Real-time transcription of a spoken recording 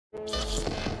Good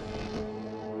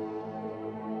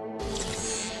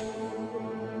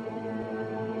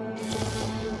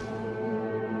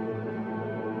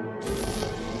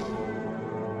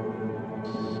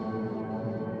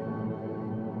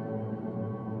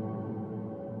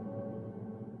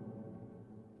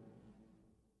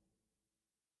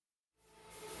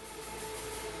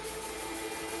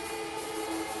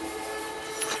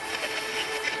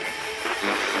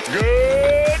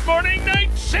morning, Night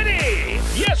City!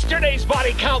 Yesterday's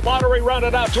body count lottery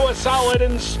rounded out to a solid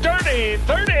and sturdy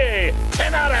 30.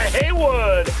 10 out of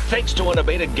Haywood, thanks to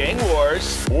unabated gang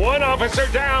wars. One officer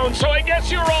down, so I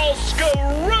guess you're all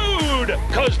screwed,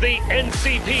 cause the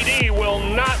NCPD will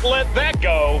not let that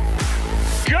go.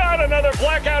 Got another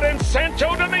blackout in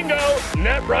Santo Domingo.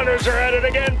 Netrunners are at it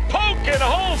again, poking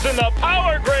holes in the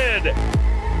power grid.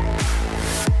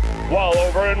 While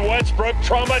over in Westbrook,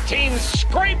 trauma teams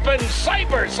scraping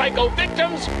cyber psycho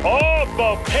victims off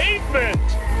the pavement.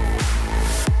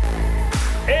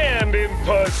 And in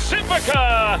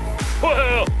Pacifica,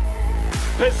 well,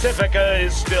 Pacifica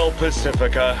is still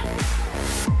Pacifica.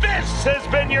 This has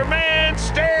been your man,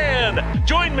 Stan.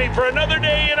 Join me for another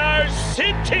day in our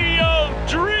City of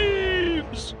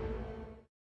Dreams.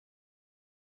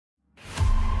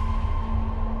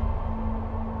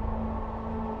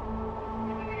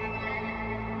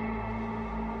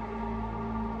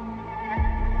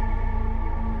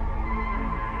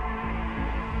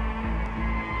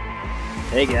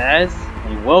 Hey guys,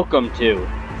 and welcome to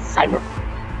Cyberpunk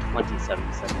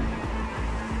 2077.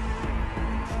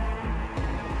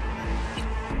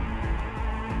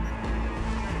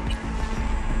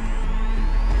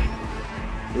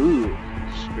 Ooh,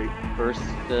 straight first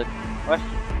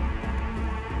question.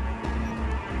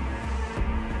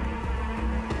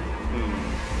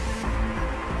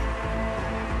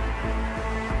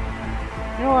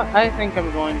 You know what? I think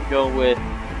I'm going to go with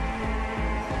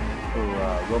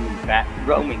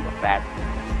roaming the bat.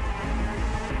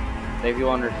 If you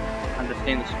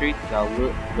understand the streets, I'll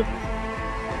live the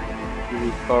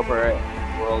corporate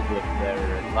world with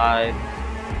their lives.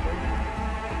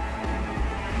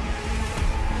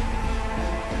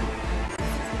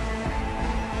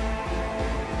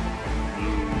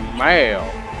 Male,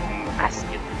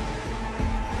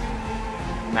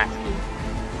 masculine,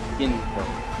 skin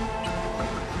tone.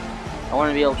 I want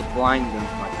to be able to blind them with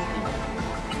my skin.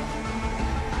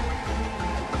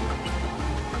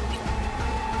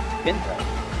 Skin tone.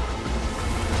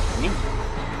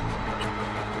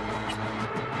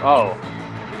 Oh.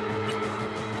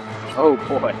 Oh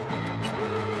boy.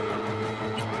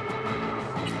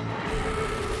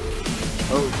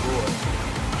 Oh boy.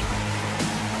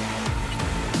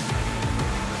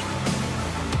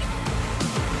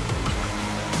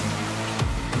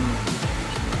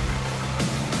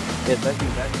 Yes, I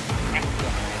think that's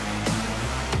excellent.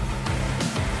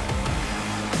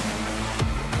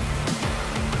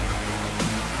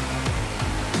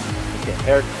 Okay,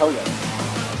 hair color.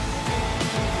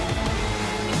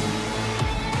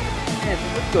 Man,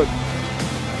 this looks good.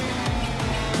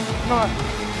 No,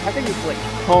 I think it's like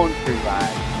tone-free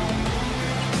vibe.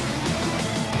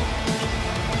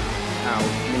 Now,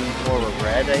 maybe more of a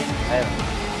red, I don't know.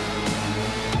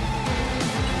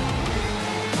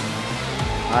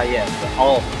 Ah, yes, the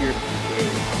all-piercing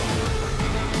gaze.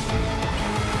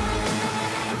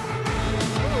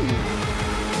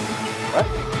 What?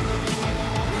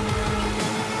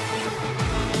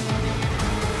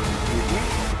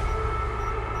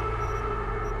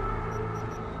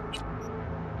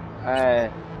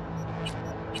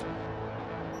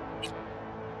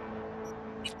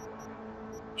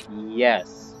 Yes.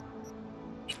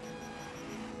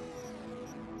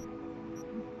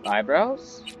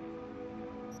 Eyebrows?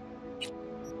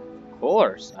 Of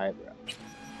course, eyebrows.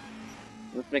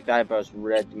 Let's make the eyebrows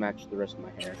red to match the rest of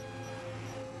my hair.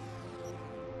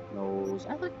 Nose.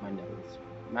 I like my nose.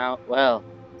 Mouth. Well,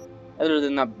 other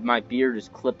than that, my beard is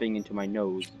clipping into my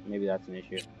nose. Maybe that's an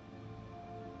issue.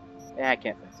 Yeah, I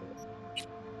can't fix it.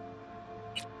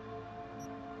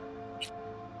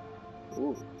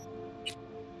 Ooh.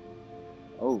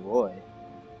 Oh boy.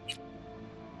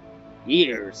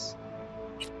 Ears.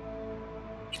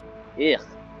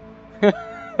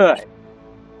 Ugh.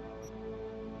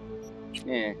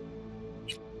 Yeah.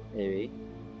 Maybe.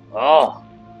 Oh.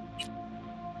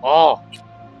 Oh.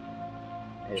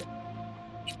 Yeah.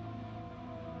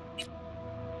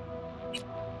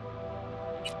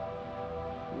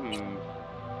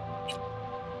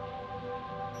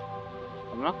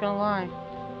 I'm not gonna lie.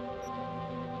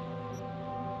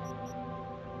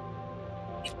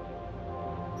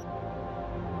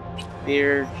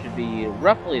 Beard should be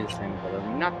roughly the same color,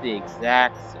 not the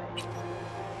exact same.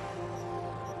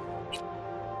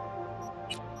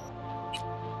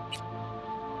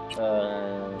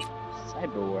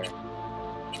 Cyberware.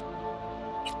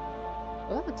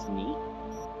 Well, that looks neat.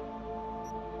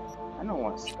 I don't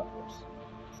want scars.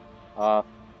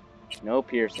 No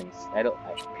piercings.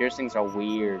 Piercings are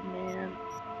weird, man.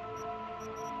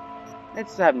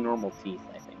 Let's have normal teeth,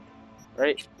 I think.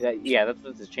 Right? Yeah, that's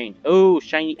what's changed. Oh,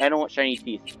 shiny. I don't want shiny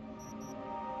teeth.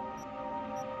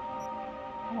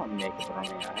 I want makeup on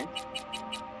my eyes.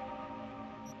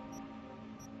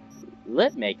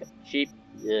 Lip makeup. Cheap.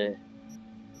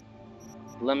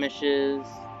 Blemishes.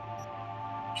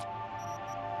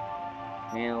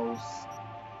 Nails.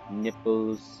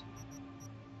 Nipples.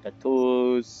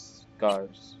 Tattoos.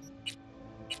 Scars.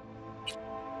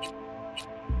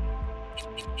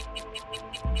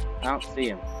 I don't see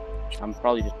him. I'm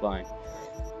probably just blind.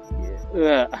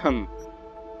 Yeah.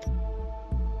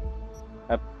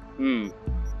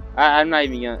 I'm not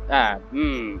even gonna.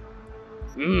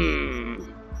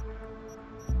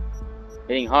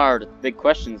 Hitting hard with big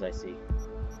questions I see.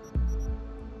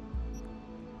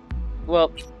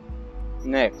 Well,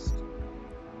 next.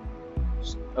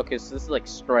 Okay, so this is like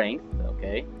strength,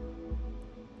 okay?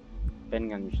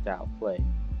 Depending on your style of play.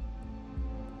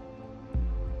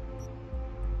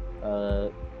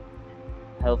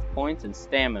 Health points and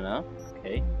stamina,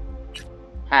 okay.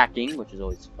 Hacking, which is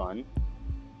always fun.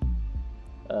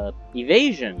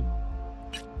 Evasion.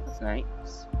 That's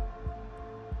nice.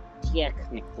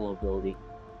 Technical ability.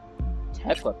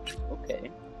 Tech weapons, okay.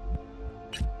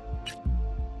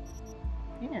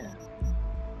 Yeah.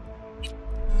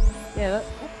 Yeah,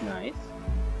 that's nice.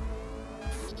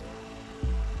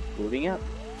 Moving up.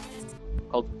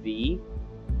 Called V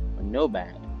or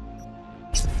Nomad.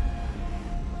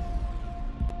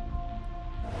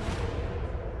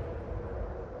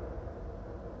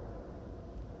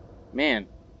 Man,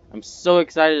 I'm so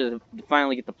excited to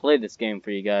finally get to play this game for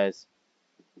you guys.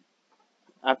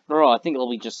 After all, I think it'll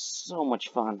be just so much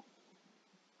fun.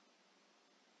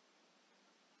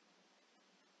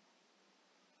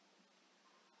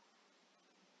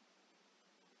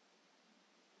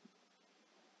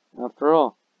 After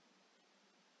all,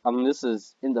 this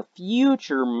is in the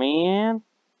future, man.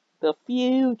 The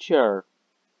future.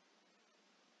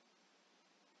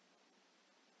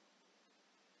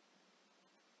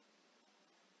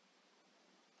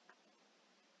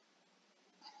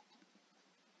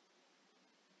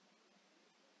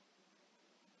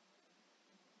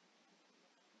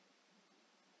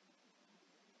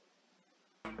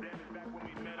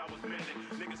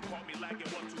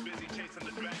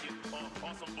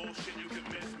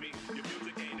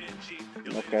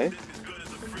 Okay.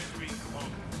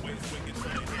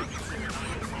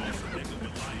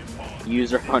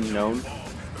 User unknown.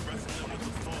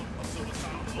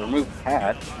 Remove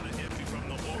pad.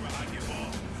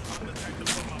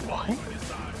 What?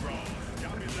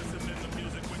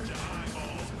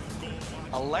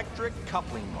 Electric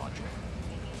coupling module.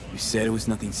 You said it was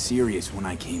nothing serious when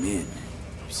I came in. You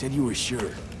said you were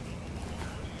sure.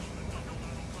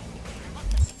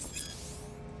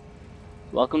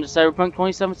 Welcome to Cyberpunk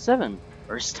 2077.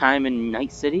 First time in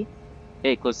Night City?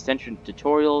 Pay close attention to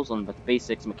tutorials on the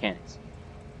basics mechanics.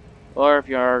 Or if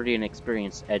you're already an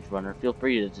experienced edge runner, feel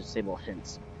free to disable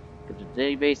hints. Go to the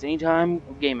database anytime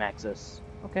with game access.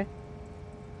 Okay.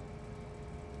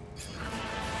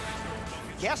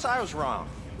 Guess I was wrong.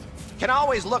 Can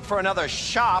always look for another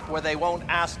shop where they won't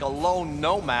ask a lone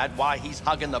nomad why he's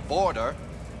hugging the border.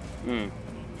 You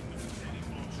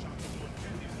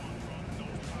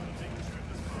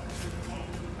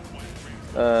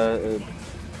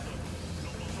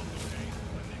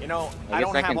know, I guess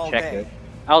don't I have can all check day. it.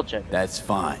 I'll check it. That's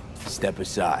fine. Step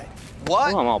aside.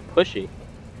 What? Oh, I'm all pushy.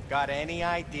 Got any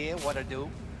idea what to do?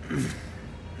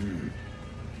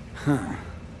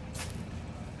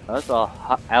 That's all.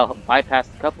 I'll bypass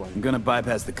the coupling. I'm gonna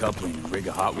bypass the coupling and rig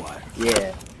a hot wire.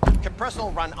 Yeah. Compressor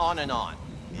will run on and on.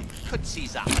 It could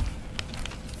seize out.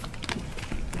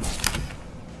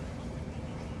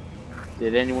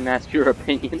 Did anyone ask your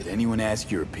opinion? Did anyone ask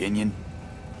your opinion?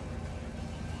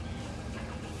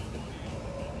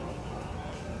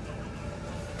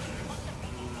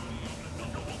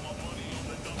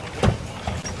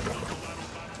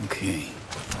 Okay,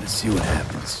 let's see what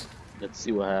happens. Let's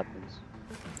see what happens.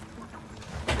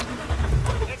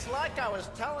 It's like I was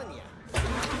telling you.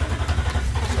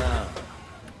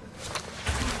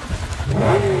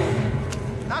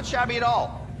 Not shabby at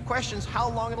all. Question's how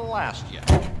long it'll last you.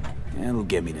 That'll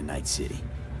get me to Night City.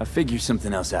 I'll figure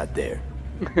something else out there.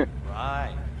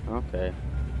 Right. Okay.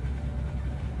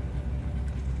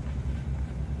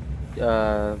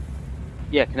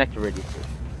 Yeah, connect to radio station.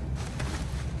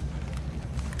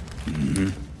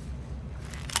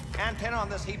 And 10 on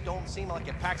this heap don't seem like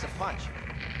it packs a punch.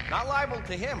 Not liable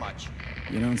to hear much.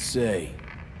 You don't say.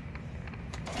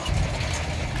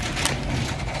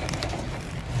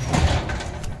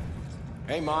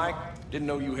 Hey, Mike. Didn't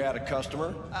know you had a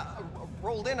customer.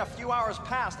 Rolled in a few hours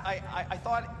past. I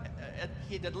thought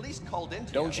he'd at least called in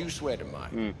to Don't you sweat it,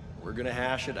 Mike. We're gonna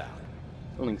hash it out.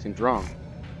 Something seems wrong.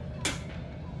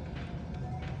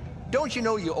 Don't you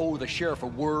know you owe the sheriff a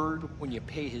word when you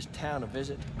pay his town a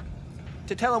visit?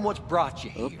 To tell him what's brought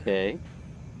you here. Okay.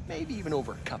 Maybe even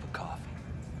over a cup of coffee.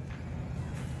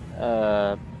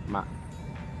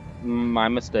 My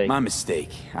mistake. My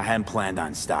mistake. I hadn't planned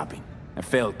on stopping. A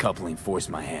failed coupling forced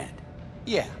my hand.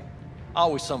 Yeah.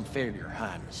 Always some failure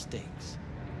hide mistakes.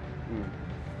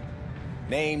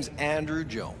 Name's Andrew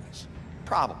Jones.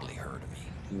 Probably heard of me.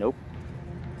 Nope.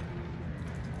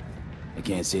 I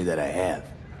can't say that I have.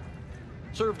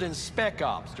 Served in Spec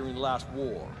Ops during the last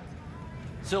war.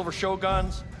 Silver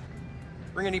Shoguns?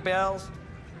 Ring any bells?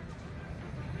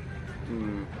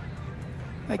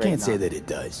 I can't say that it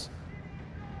does.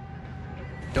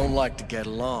 Don't like to get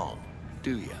along,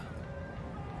 do ya?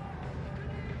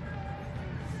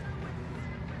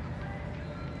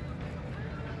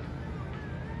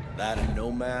 That a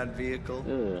nomad vehicle?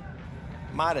 Ugh.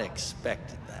 Might have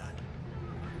expected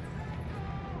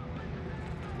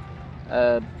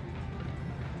that.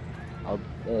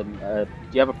 Do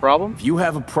you have a problem? If you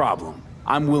have a problem,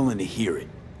 I'm willing to hear it.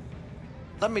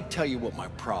 Let me tell you what my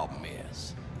problem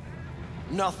is.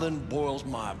 Nothing boils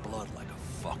my blood like a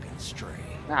fucking stray.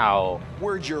 Ow.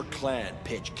 Where'd your clan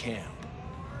pitch camp?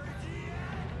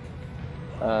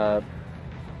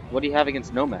 What do you have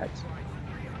against nomads?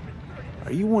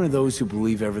 Are you one of those who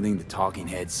believe everything the talking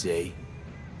heads say?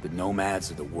 The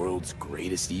nomads are the world's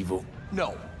greatest evil?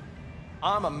 No.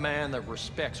 I'm a man that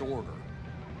respects order.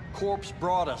 Corpse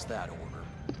brought us that order,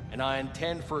 and I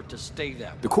intend for it to stay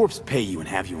that way. The corps pay you and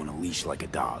have you on a leash like a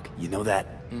dog. You know that?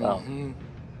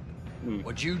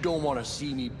 But you don't want to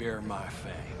see me bare my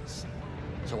fangs.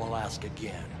 So I'll ask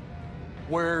again.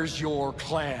 Where's your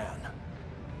clan?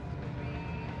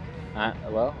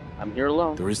 Well, I'm here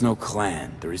alone. There is no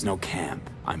clan. There is no camp.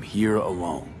 I'm here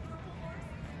alone.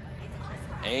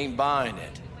 Ain't buying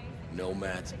it.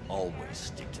 Nomads always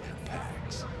stick to their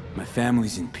packs. My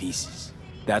family's in pieces.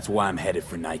 That's why I'm headed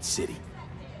for Night City.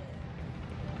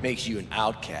 Makes you an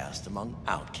outcast among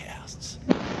outcasts.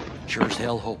 Sure as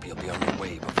hell hope you'll be on your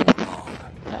way before long.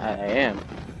 I am.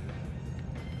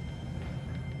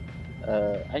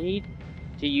 I need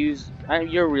to use...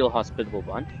 You're a real hospitable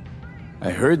bunch. I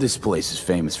heard this place is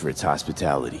famous for its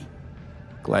hospitality.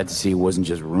 Glad to see it wasn't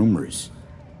just rumors.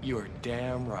 You're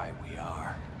damn right we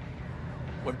are.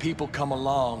 When people come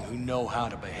along who know how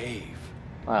to behave.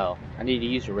 Well, I need to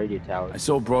use your radio tower. I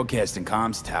saw broadcast and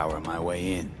comms tower on my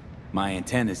way in. My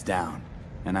antenna's down,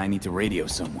 and I need to radio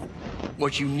someone.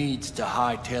 What you need's to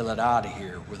hightail it out of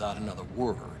here without another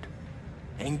word.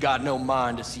 Ain't got no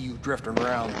mind to see you drifting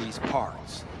around these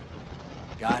parts.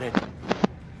 Got it?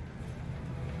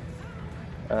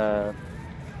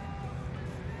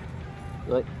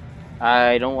 Look,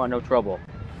 I don't want no trouble.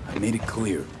 I made it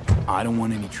clear. I don't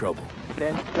want any trouble.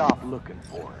 Then stop looking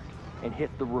for it and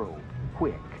hit the road,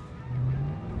 quick.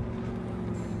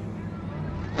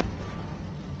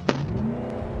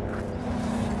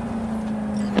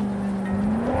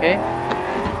 Okay?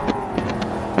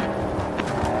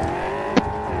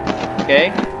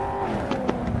 Okay?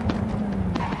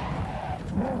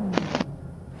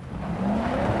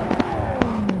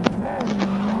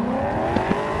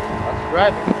 That's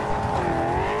driving.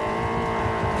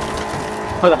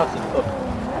 Oh, that was a...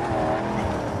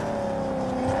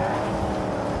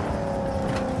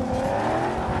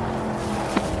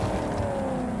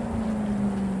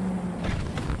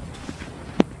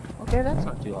 Okay, that's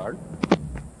not too hard.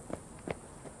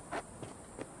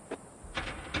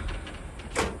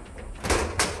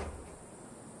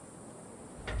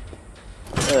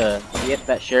 Yep,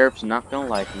 that sheriff's not gonna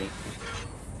like me.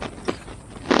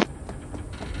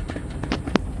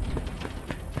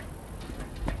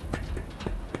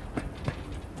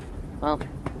 Well,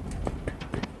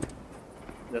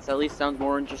 this at least sounds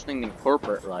more interesting than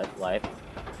corporate life.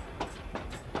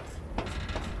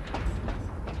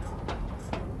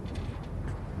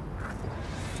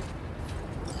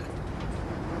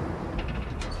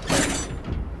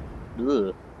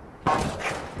 Ugh.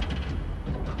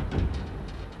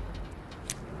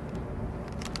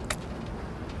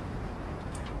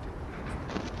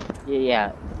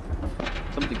 Yeah.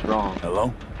 Something's wrong.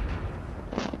 Hello?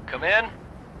 Come in.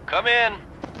 Come in.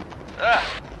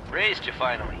 Ah, raised you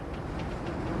finally.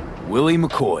 Willie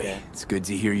McCoy. It's good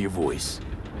to hear your voice.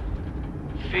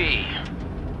 Fee.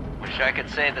 Wish I could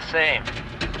say the same.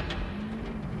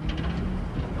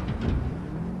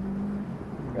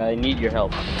 I need your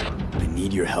help. I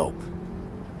need your help.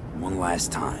 One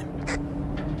last time.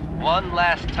 One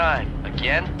last time.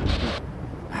 Again?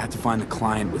 I have to find the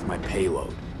client with my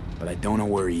payload, but I don't know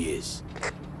where he is.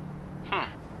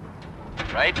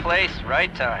 Right place,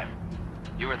 right time.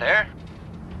 You were there?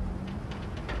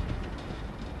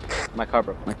 My car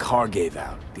broke. My car gave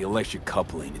out. The electric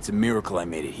coupling. It's a miracle I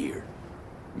made it here.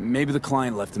 Maybe the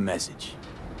client left a message.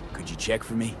 Could you check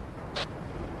for me?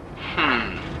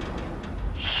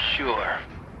 Sure.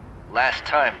 Last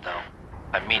time, though.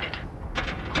 I mean it.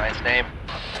 Client's name?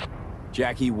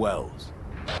 Jackie Wells.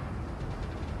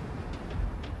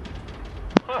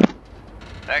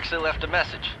 Actually left a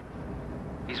message.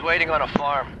 He's waiting on a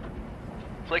farm.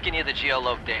 Flicking you the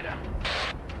geoloc data.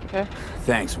 Okay.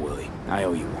 Thanks, Willie. I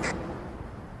owe you one.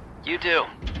 You do.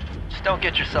 Just don't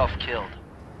get yourself killed.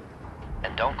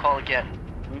 And don't call again.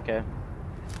 Okay.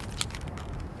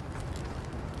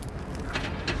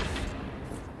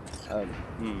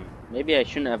 Maybe I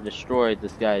shouldn't have destroyed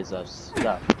this guy's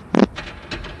stuff.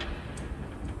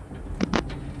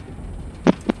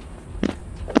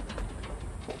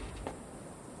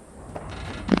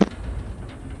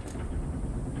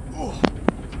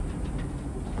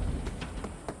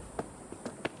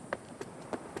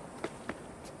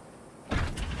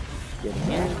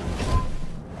 Getting in.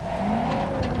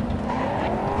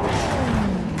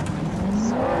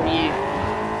 Sorry.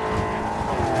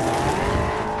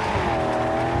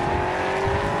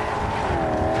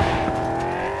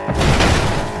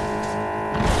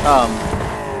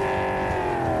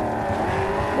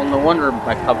 Well, no wonder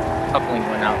my coupling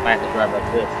went out if I had to drive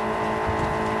like this.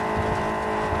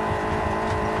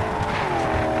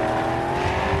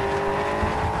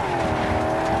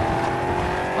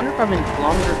 I wonder if I'm in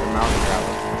kilometers or miles per hour.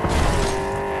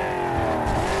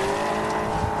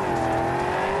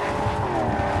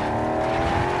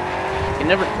 You can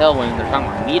never tell when they're talking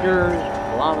about meters,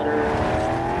 kilometers.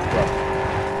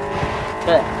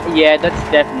 But yeah, that's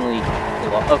definitely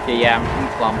okay. Yeah, I'm in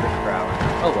kilometers per hour.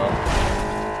 Oh well.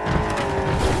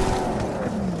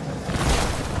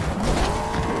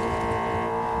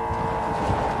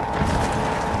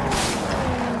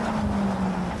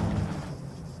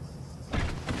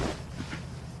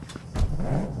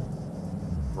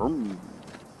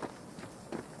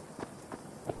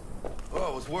 Oh, I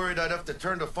was worried I'd have to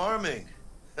turn to farming.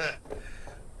 Yeah,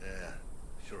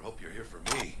 sure hope you're here for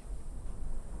me.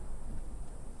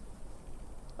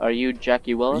 Are you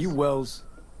Jackie Wells? Are you Wells?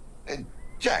 And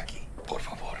Jackie, por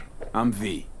favor. I'm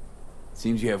V.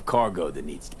 Seems you have cargo that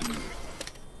needs to be moved.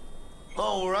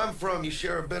 Oh, where I'm from, you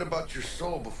share a bit about your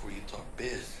soul before you talk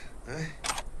biz. Eh?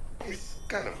 It's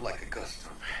kind of like a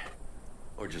custom.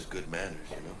 Or just good manners,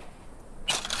 you know?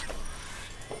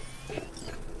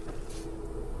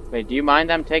 Wait, do you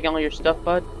mind I'm taking all your stuff,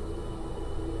 bud?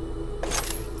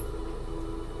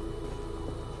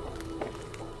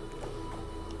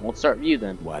 We'll start with you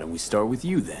then. Why don't we start with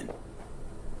you then?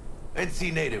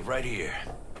 NC native right here.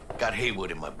 Got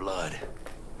Haywood in my blood.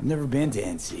 I've never been to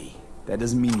NC. That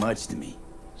doesn't mean much to me.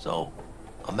 So,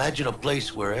 imagine a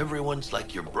place where everyone's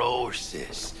like your bro or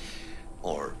sis.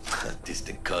 Or a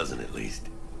distant cousin, at least.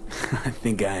 I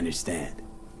think I understand.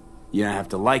 You don't have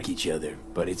to like each other,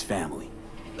 but it's family.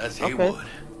 That's Okay. Haywood.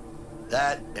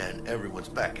 That and everyone's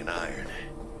back in iron.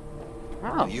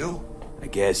 Oh. You? I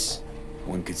guess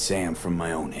one could say I'm from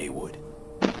my own Haywood.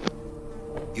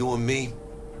 You and me,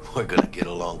 we're gonna get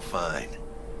along fine.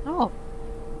 Oh.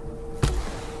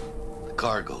 The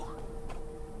cargo.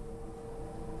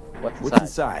 What's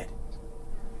inside?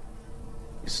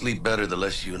 You sleep better the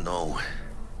less you know.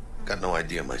 Got no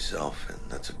idea myself, and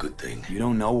that's a good thing. You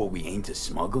don't know what we aim to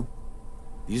smuggle?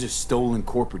 These are stolen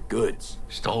corporate goods.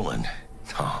 Stolen?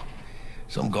 No.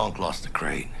 Some gonk lost the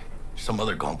crate. Some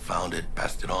other gonk found it,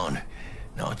 passed it on.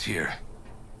 Now it's here.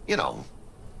 You know,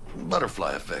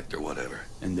 butterfly effect or whatever.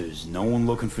 And there's no one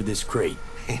looking for this crate.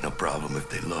 Ain't a problem if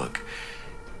they look.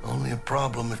 Only a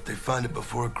problem if they find it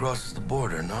before it crosses the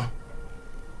border, no?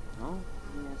 Oh,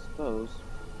 yeah, I suppose.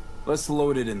 Let's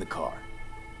load it in the car.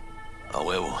 A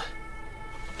huevo.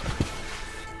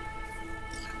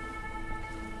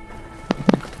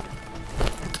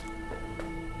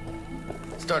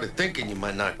 Started thinking you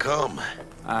might not come.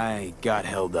 I got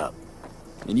held up.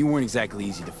 And you weren't exactly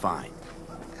easy to find.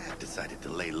 I decided to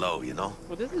lay low, you know?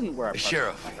 Well, this isn't where I The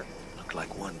sheriff looked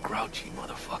like one grouchy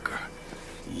motherfucker.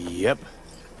 Yep.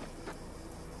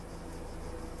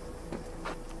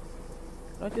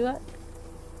 Do I do that?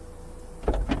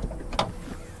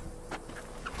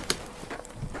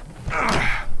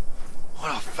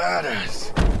 What a fat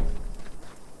ass.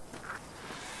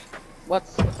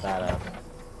 What's that up?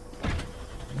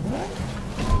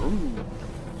 Ooh.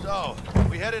 So,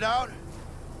 we headed out?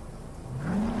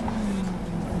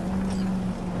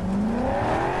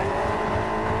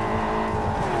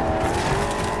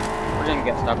 We're gonna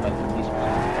get stopped by the police.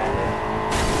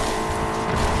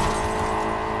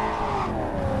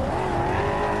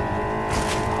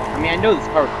 I mean, I know this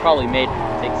car was probably made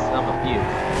to take some abuse.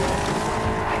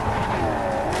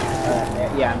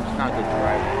 Yeah, I'm just not a good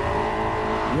driver.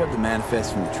 You have the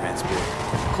manifest from the transport?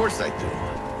 Of course I do.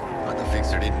 But the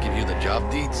fixer didn't give you the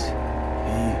job deeds?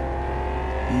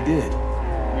 He did.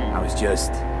 I was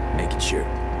just making sure.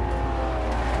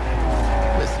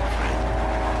 Listen, friend.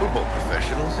 We're both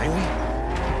professionals, ain't we?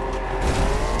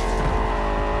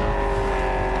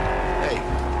 Hey,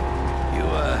 you,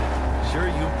 sure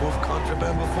you moved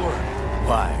contraband before?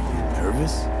 Why, are you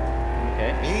nervous?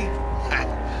 Okay. Me?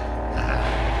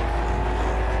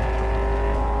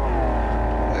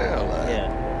 Well, Yeah.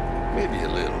 maybe a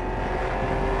little.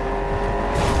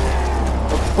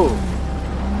 Oh.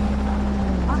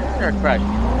 Start crashing.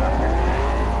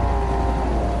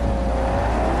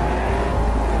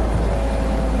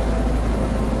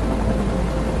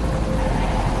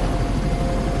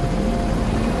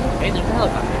 Hey, there's a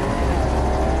helicopter.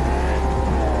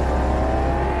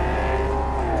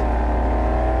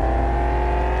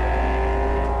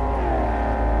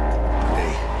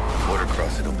 Hey, border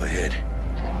crossing up ahead.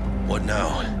 What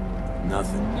now?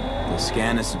 Nothing. They'll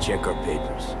scan us and check our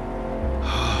papers.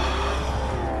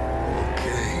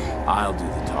 Okay. I'll do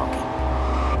the talking.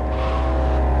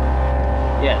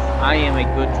 Yes, I am a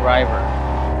good driver.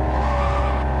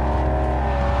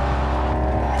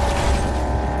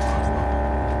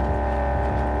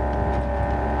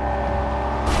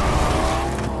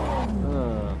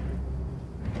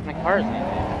 My car is in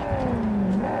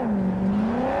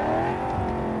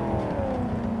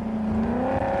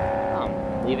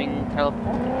I'm leaving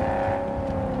California.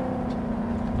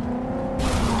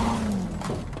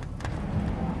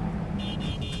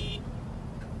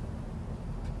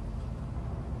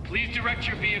 Please direct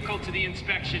your vehicle to the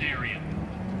inspection area.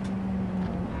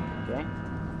 Okay.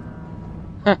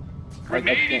 Huh. I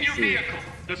Remain in can't your see. vehicle.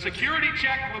 The security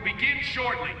check will begin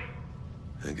shortly.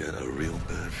 I got a real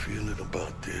bad feeling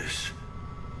about this.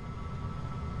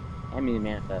 Hand me the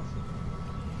manifest.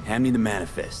 Hand me the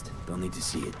manifest. They'll need to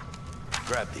see it.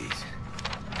 Grab these.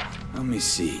 Let me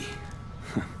see.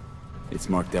 It's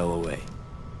marked LOA.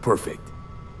 Perfect.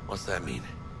 What's that mean?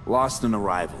 Lost on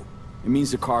arrival. It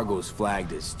means the cargo is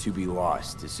flagged as to be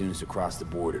lost as soon as across the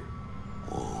border.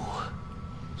 Oh,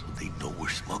 so they know we're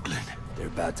smuggling. They're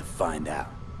about to find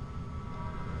out.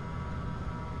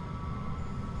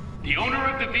 The owner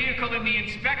of the vehicle in the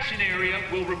inspection area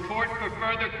will report for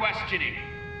further questioning.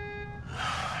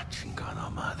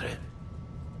 Chingada madre.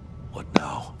 What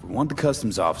now? If we want the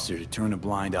customs officer to turn a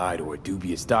blind eye to our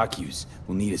dubious dock use,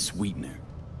 we'll need a sweetener.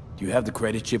 Do you have the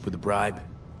credit chip with the bribe?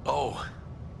 Oh,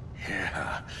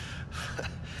 yeah.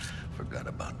 Forgot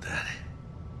about that.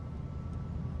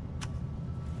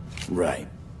 Right.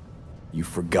 You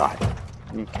forgot.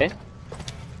 Okay.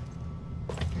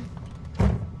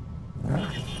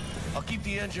 I'll keep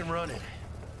the engine running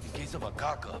in case of a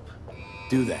cock-up.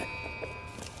 Do that.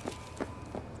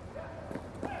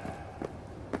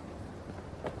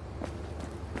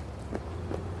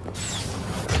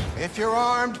 If you're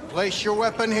armed, place your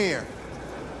weapon here.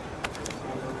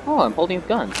 Oh, I'm holding a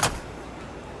gun.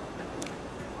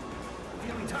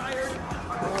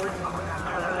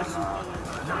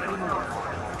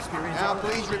 Now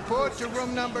please report to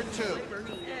room number 2.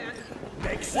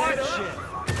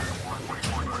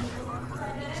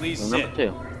 Please Number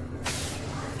sit.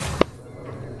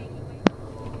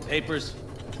 2. Papers.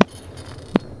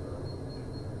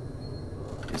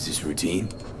 Is this routine?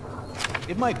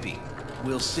 It might be.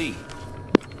 We'll see.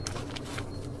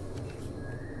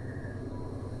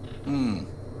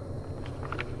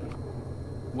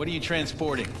 What are you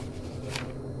transporting?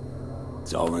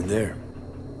 It's all in there.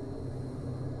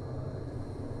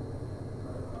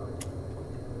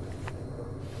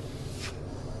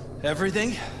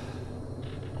 Everything?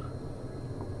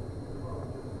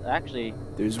 Actually,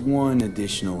 There's one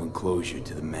additional enclosure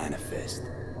to the manifest.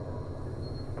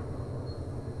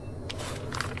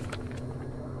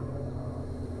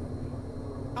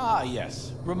 Ah,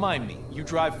 yes. Remind me, you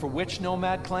drive for which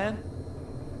nomad clan?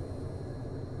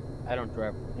 I don't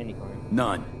drive any car.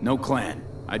 None. No clan.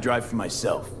 I drive for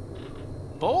myself.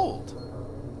 Bold.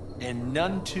 And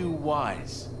none too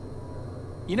wise.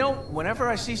 You know, whenever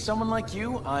I see someone like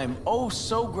you, I'm oh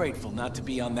so grateful not to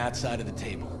be on that side of the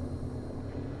table.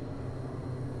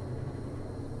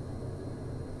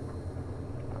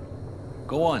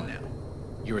 Go on now.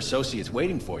 Your associate's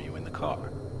waiting for you in the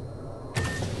car.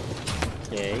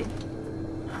 Okay.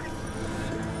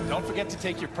 Don't forget to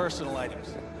take your personal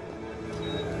items.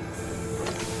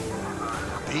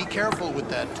 Be careful with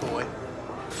that toy.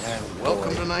 And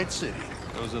welcome to Night City.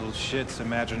 Those little shits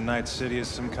imagine Night City is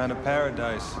some kind of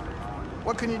paradise.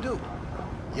 What can you do?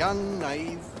 Young,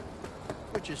 naive,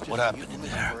 which is just What happened in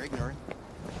euphemism there? for ignorant.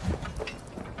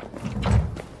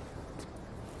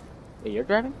 Wait, you're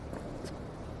driving?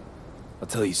 I'll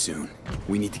tell you soon.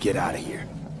 We need to get out of here.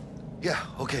 Yeah,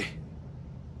 okay.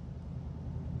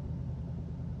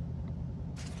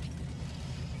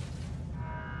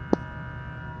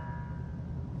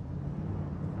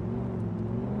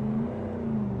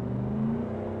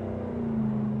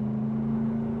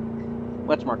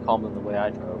 Much more calm than the way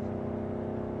I drove.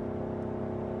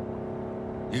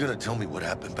 You gonna tell me what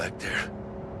happened back there?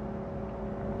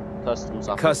 Customs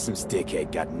officer. Customs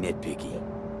dickhead got nitpicky.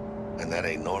 And that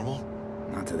ain't normal?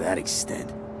 Not to that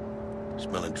extent.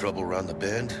 Smelling trouble around the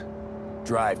bend?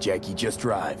 Drive, Jackie, just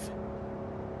drive.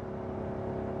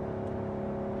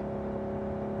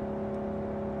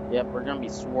 Yep, we're gonna be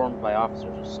swarmed by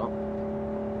officers or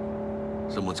something.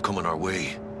 Someone's coming our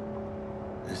way.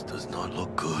 This does not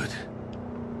look good.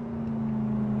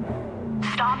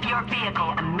 Stop your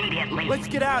vehicle immediately. Let's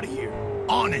get out of here.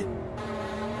 On it!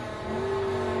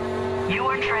 You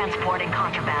are transporting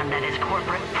contraband that is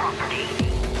corporate property.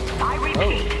 I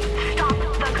repeat, stop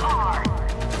the car.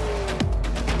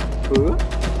 Who?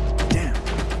 Damn.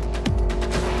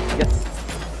 Yes.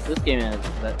 This game has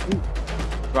that.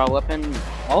 Draw weapon,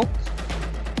 alt.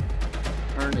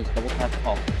 Turn is double tap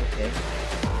alt. Okay.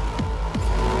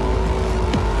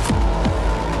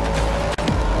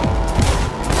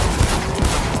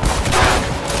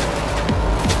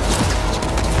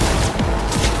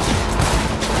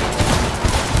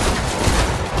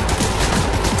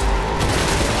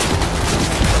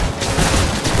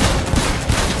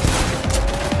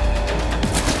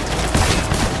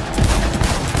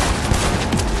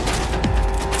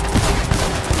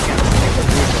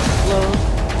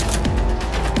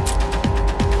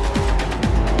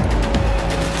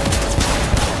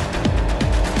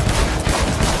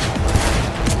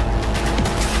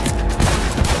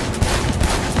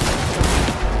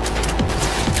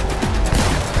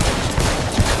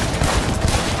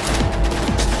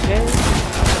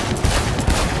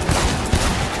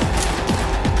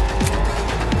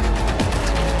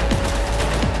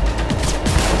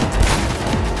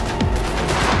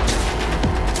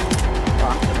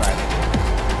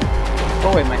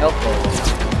 Oh wait, my health goes.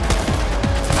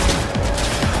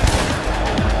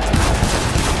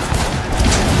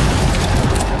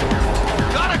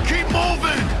 Gotta keep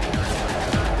moving!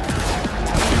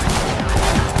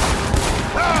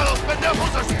 Ah, those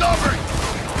pendejos are stubborn!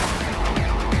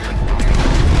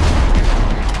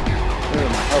 Oh,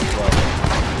 my health goes.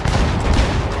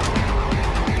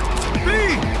 B!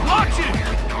 Watch it!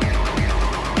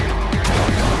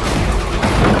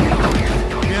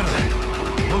 Mierda.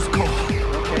 Close call.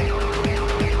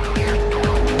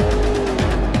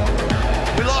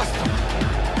 We lost him.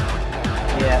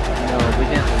 Yeah, no, we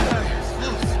didn't. It's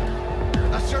loose.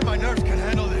 Not sure my nerves can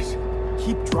handle this.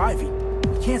 Keep driving.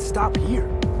 We can't stop here.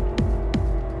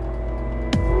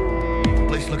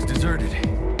 Place looks deserted.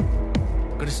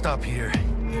 Gonna stop here.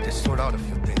 Need to sort out a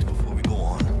few things before we go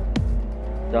on.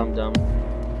 Dum.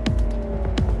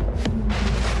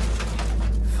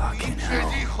 Fucking hell.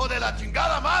 Hijo de la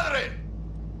chingada madre!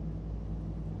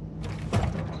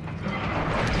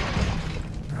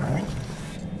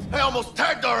 They almost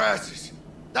tagged our asses.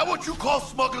 That what you call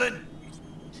smuggling?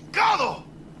 Chingado!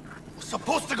 Was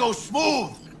supposed to go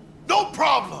smooth. No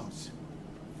problems.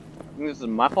 I think this is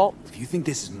my fault. If you think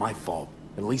this is my fault,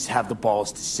 at least have the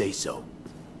balls to say so.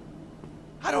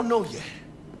 I don't know yet.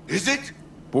 Is it?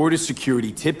 Border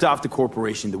security tipped off the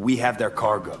corporation that we have their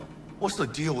cargo. What's the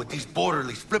deal with these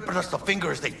borderlies flipping us the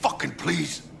finger as they fucking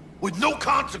please? With no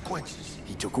consequences.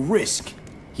 He took a risk.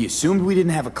 He assumed we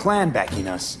didn't have a clan backing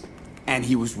us, and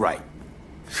he was right.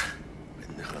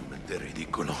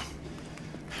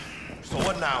 So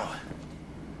what now?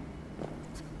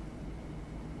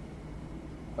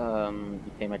 You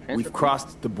pay my transfer. We've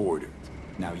crossed the border.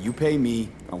 Now you pay me,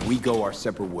 and we go our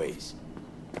separate ways.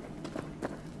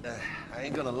 I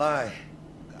ain't gonna lie.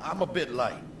 I'm a bit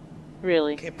light.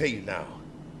 Really? Can't pay you now.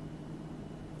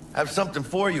 I have something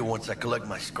for you once I collect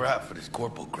my scrap for this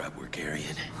corporal crap we're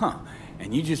carrying. Huh.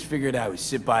 And you just figured I would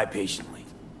sit by patiently.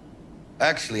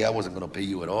 Actually, I wasn't gonna pay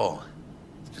you at all.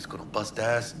 Just gonna bust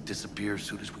ass and disappear as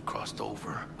soon as we crossed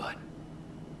over, but...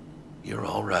 you're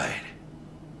all right.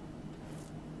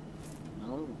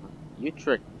 Oh, you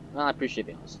tricked. Well, I appreciate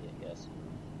the honesty, I guess.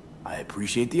 I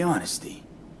appreciate the honesty.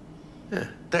 Yeah,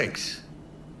 thanks.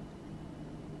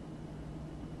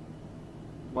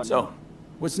 So,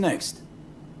 what's next?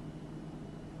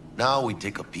 Now we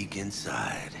take a peek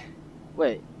inside.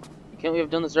 Wait, can't we have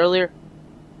done this earlier?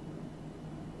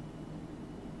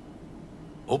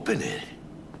 Open it.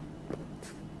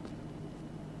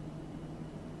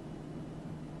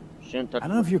 I don't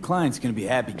know if your client's gonna be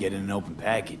happy getting an open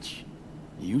package.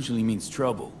 It usually means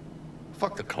trouble.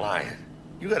 Fuck the client.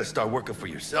 You gotta start working for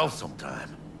yourself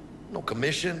sometime. No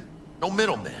commission, no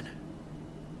middleman.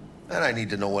 And I need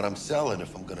to know what I'm selling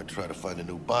if I'm gonna try to find a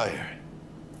new buyer.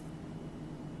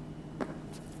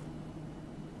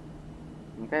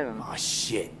 Okay then. Aw,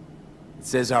 shit. It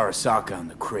says Arasaka on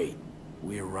the crate.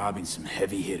 We're robbing some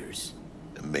heavy hitters.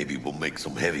 And maybe we'll make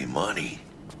some heavy money.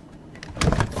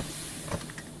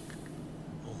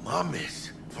 Oh,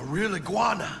 mames. A real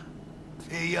iguana.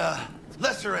 A,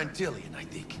 lesser Antillean, I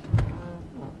think.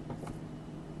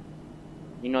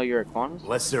 You know your iguanas?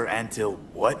 Lesser Antil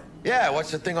what? Yeah, I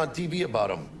watched a thing on TV about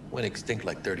them. Went extinct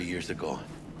like 30 years ago.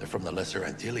 They're from the Lesser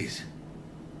Antilles.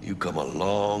 You come a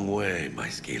long way, my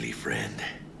scaly friend.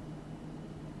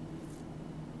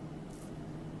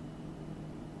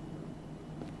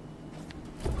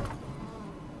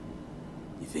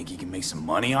 You think you can make some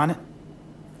money on it?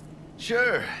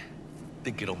 Sure.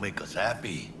 Think it'll make us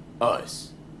happy.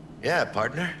 Us? Yeah,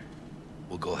 partner.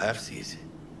 We'll go halfsies.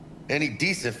 Any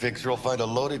decent fixer will find a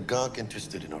loaded gonk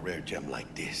interested in a rare gem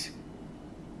like this.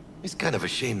 It's kind of a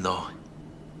shame, though.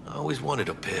 I always wanted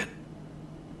a pet.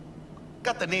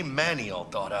 Got the name Manny all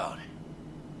thought out.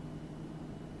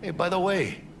 Hey, by the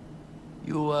way,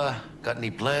 you, got any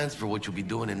plans for what you'll be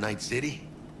doing in Night City?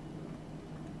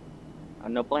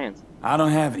 No plans. I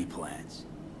don't have any plans.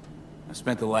 I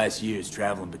spent the last years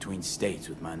traveling between states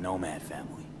with my nomad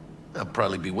family. I'll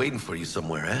probably be waiting for you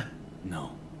somewhere, eh?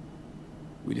 No.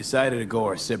 We decided to go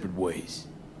our separate ways.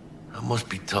 That must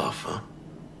be tough, huh?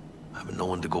 Having no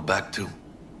one to go back to.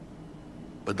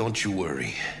 But don't you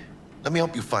worry. Let me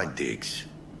help you find digs.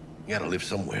 You gotta live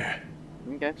somewhere.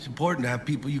 Okay. It's important to have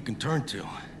people you can turn to.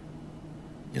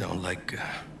 You know, like,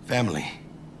 family.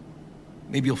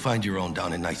 Maybe you'll find your own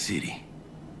down in Night City.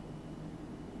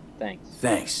 Thanks.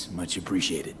 Thanks. Much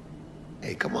appreciated.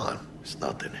 Hey, come on. It's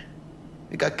nothing.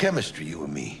 We got chemistry, you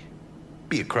and me.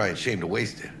 Be a crying shame to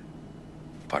waste it.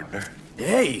 Partner.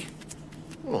 Hey!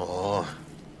 Aw,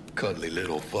 cuddly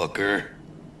little fucker.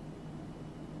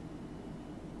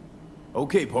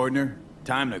 Okay, partner.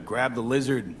 Time to grab the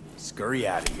lizard and scurry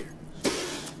out of here.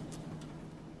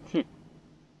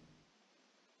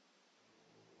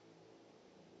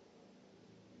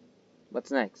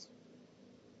 What's next?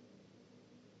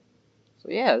 So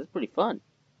yeah, it's pretty fun.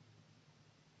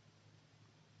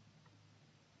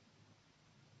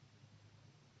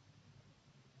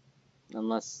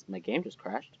 Unless my game just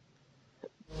crashed.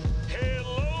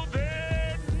 Hello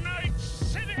there, Night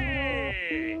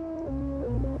City!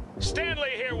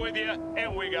 Stanley here with you,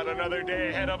 and we got another day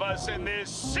ahead of us in this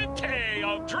city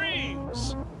of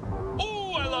dreams.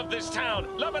 Ooh, I love this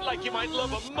town. Love it like you might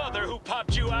love a mother who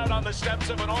popped you out on the steps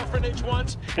of an orphanage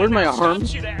once. Where's my and arm?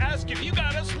 stops you to ask if you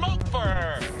got a smoke for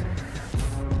her.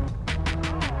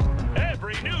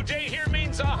 Every new day here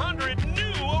means 100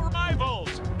 new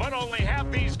arrivals, but only half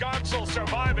these gonks will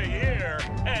survive a year,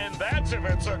 and that's if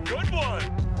it's a good one.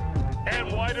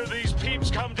 And why do these peeps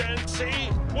come to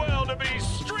NC? Well, to be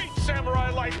street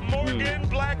samurai like Morgan,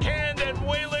 Blackhand, and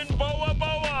Waylon Boa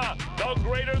Boa. The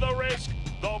greater the risk,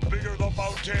 the bigger the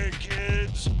bounty,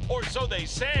 kids. Or so they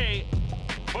say.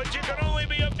 But you can only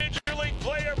be a Major League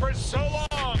player for so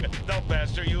long. The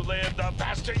faster you live, the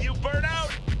faster you burn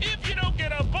out. If you don't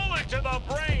get a bullet to the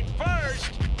brain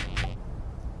first.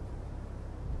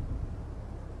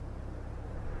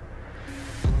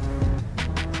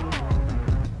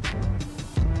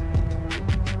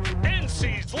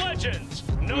 NC's legends.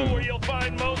 Know where you'll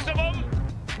find most of them?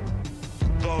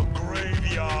 The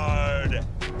graveyard.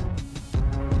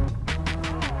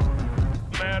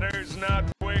 Matters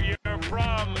not where you're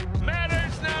from.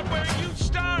 Matters not where you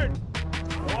start.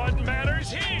 What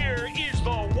matters here is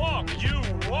the walk you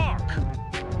walk.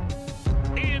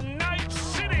 In Night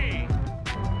City.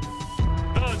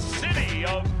 The city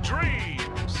of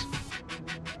dreams.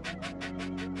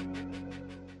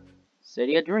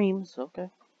 City of Dreams, okay.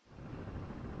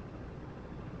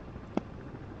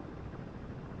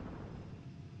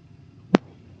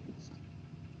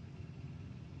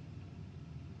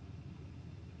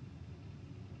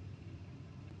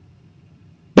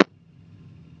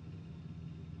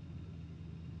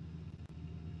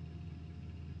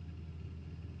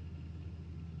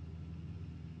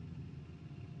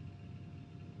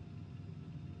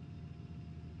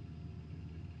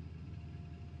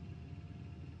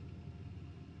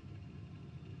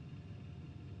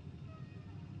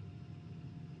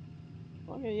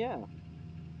 Okay, yeah.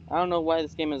 I don't know why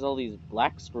this game has all these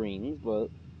black screens, but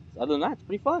other than that, it's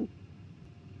pretty fun.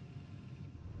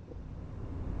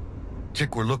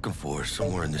 Chick we're looking for is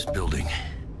somewhere in this building.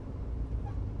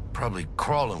 Probably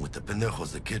crawling with the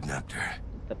pendejos that kidnapped her.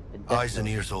 Eyes and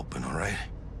ears open, all right?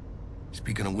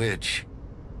 Speaking of which,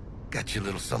 got you a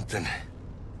little something.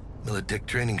 Militech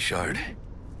training shard.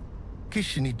 In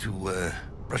case you need to,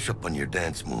 brush up on your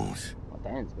dance moves.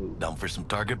 Dance moves? Down for some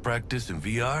target practice in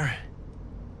VR?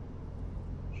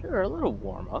 Sure, a little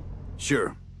warm-up.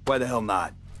 Sure. Why the hell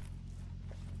not?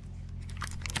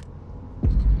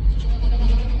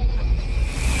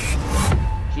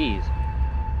 Jeez.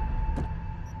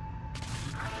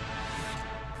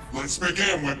 Let's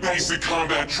begin with basic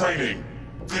combat training.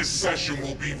 This session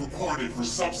will be recorded for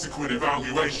subsequent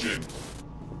evaluation.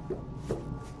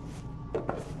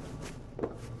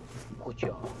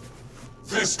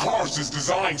 This course is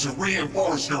designed to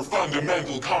reinforce your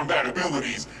fundamental combat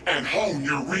abilities and hone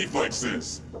your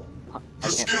reflexes. The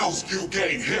skills you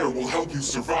gain here will help you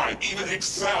survive, even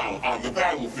excel on the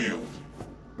battlefield.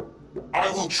 I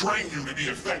will train you to be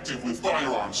effective with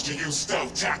firearms, to use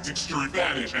stealth tactics to your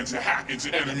advantage, and to hack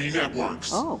into enemy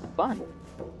networks. Oh, fun.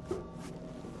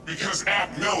 Because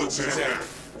at Militech...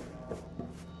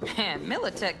 Man,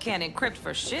 Militech can't encrypt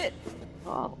for shit.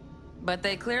 Oh. But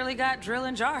they clearly got drill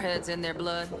and jar heads in their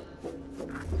blood.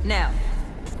 Now,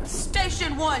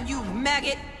 Station 1, you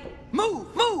maggot! Move,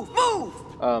 move, move!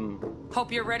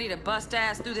 Hope you're ready to bust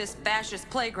ass through this fascist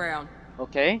playground.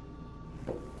 Okay.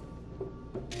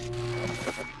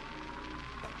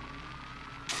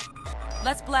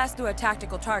 Let's blast through a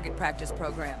tactical target practice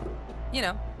program. You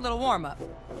know, a little warm-up.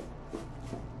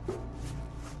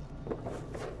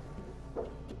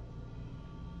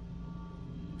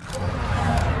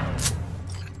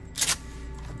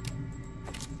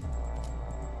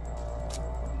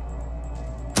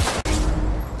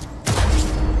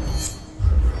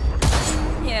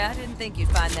 Yeah, I didn't think you'd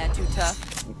find that too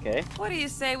tough. Okay. What do you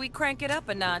say we crank it up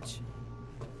a notch?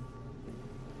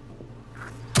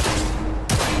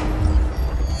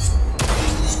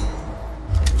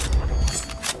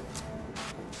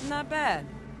 Not bad.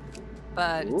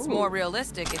 But it's more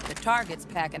realistic if the target's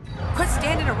packing. Quit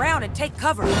standing around and take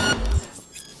cover!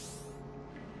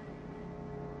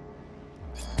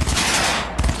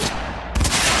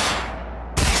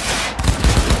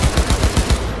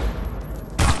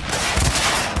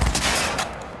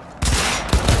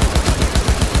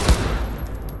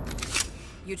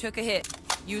 You took a hit.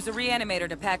 Use a reanimator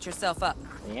to patch yourself up.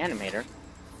 Reanimator?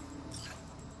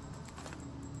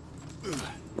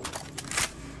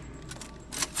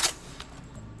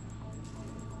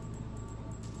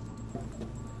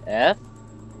 F?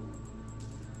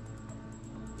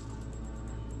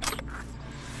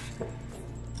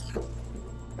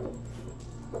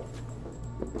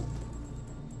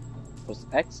 What's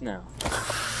X now?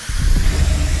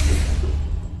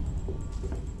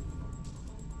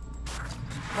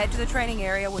 Head to the training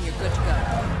area when you're good to go.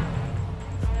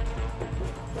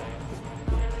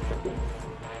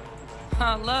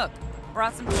 Oh, look.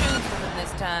 Brought some tunes with him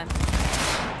this time.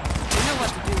 You know what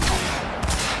to do.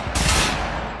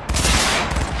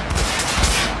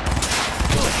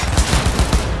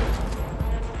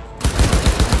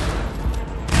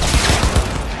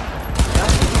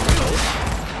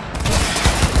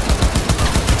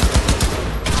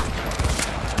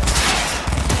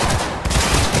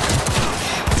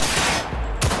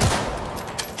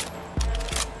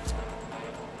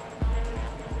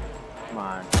 Come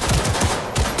on.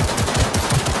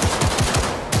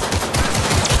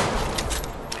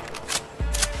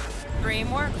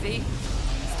 Dream work, V.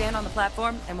 Stand on the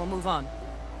platform and we'll move on.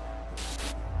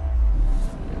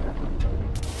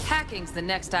 Hacking's the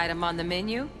next item on the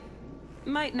menu.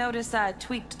 Might notice I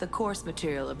tweaked the course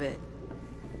material a bit.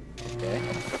 Okay.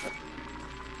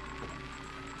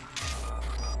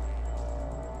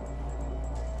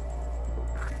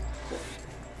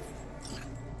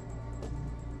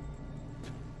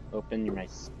 Open your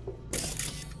nice.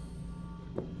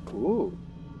 Ooh.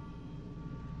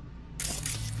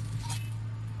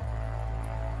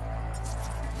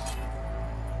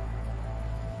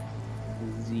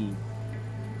 Z.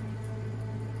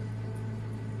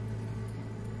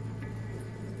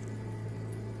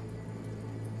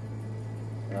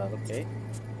 Okay.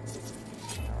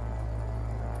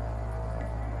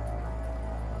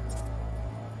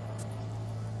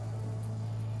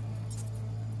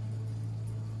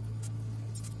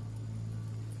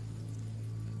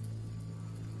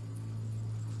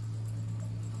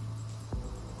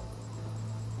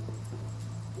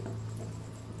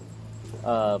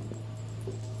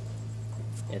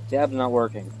 Yeah, tab's not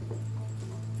working.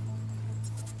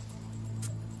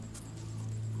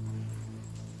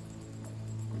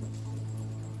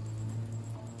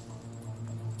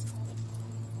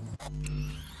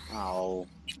 Oh.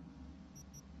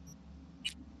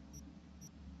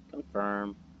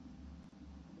 Confirm.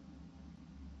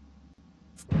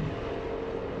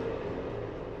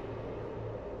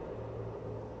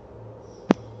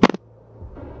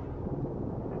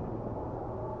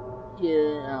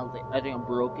 Yeah, I think I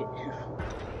broke it.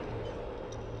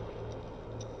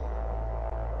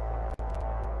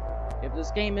 If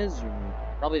this game is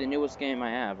probably the newest game I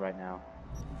have right now.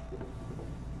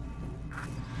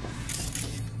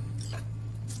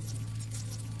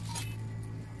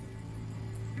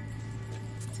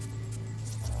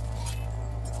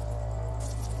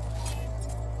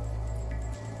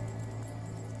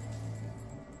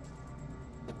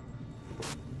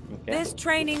 This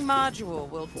training module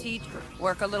will teach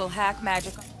work a little hack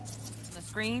magic on the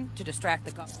screen to distract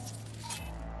the guard.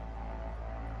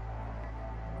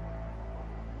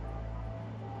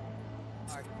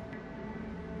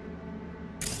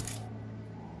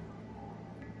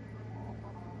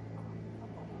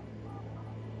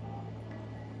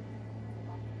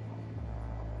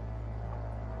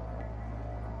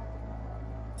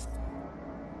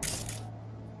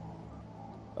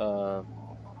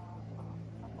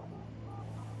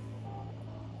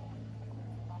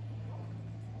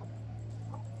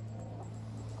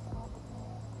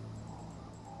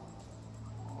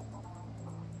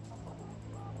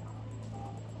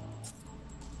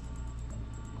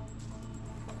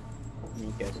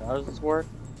 Okay, so how does this work?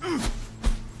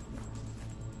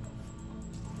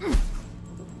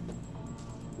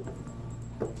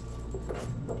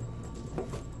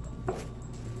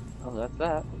 Oh, that's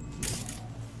that.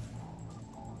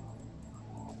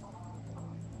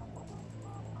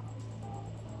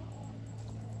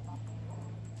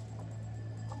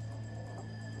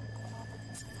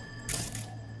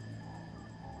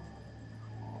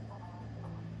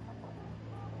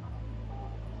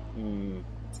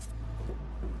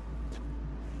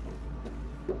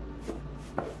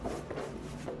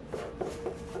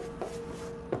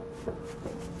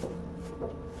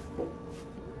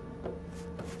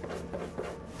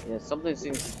 Yeah, something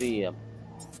seems to be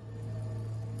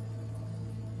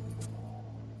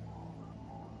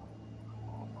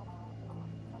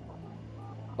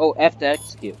Oh, F to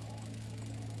execute.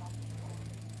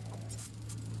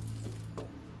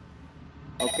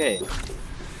 Okay.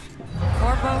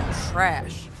 Corpo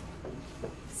trash.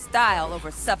 Style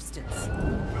over substance.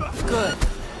 Good.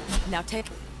 Now take...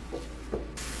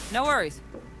 No worries.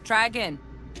 Try again.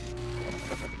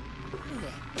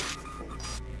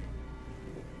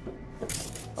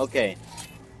 Okay.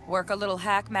 Work a little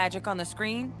hack magic on the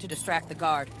screen to distract the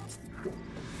guard.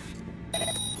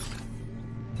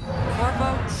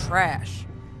 Corpo trash.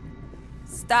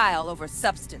 Style over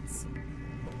substance.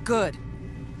 Good.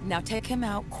 Now take him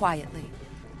out quietly.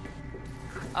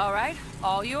 All right,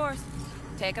 all yours.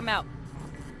 Take him out.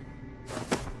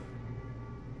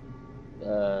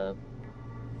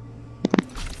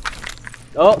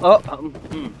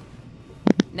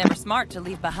 Never smart to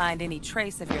leave behind any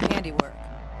trace of your handiwork.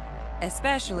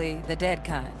 Especially the dead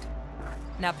kind.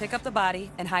 Now pick up the body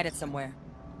and hide it somewhere.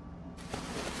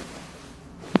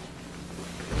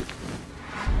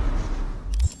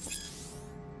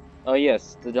 Oh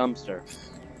yes, the dumpster.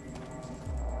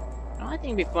 I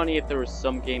think it'd be funny if there was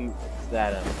some game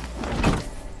that,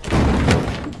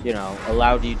 you know,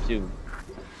 allowed you to,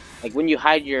 like when you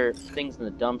hide your things in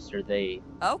the dumpster, they.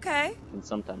 Okay. And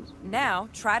sometimes. Now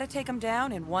try to take them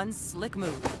down in one slick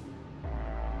move.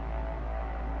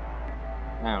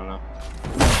 I don't know.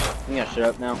 I think I shut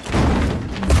up now.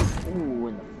 Ooh,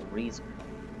 in the freezer.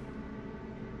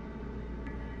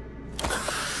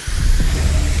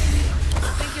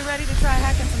 Think you're ready to try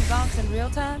hacking some zonks in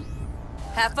real time?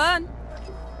 Have fun!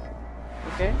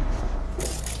 Okay.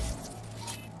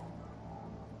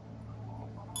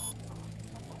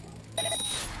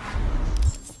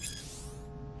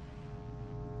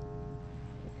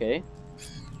 Okay.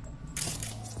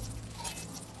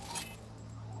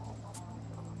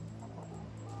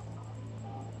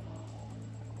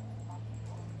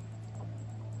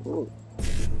 Ooh.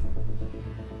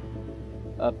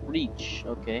 Breach.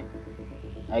 Okay.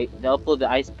 To upload the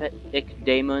ice pick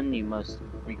daemon, you must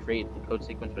recreate the code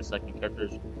sequence for selecting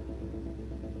characters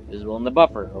visible in the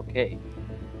buffer. Okay.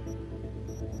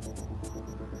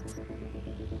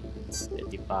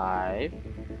 55.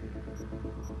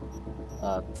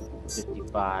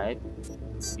 55.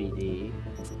 BD.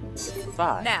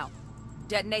 55. Now,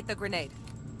 detonate the grenade.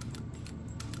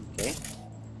 Okay.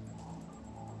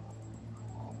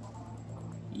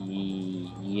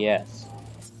 Yes.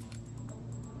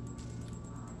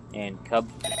 And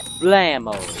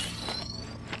kablamo!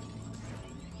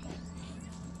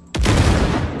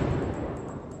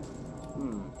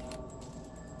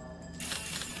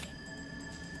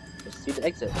 see the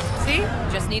exit. See?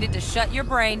 Just needed to shut your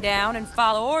brain down and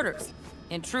follow orders.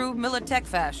 In true Militech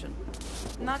fashion.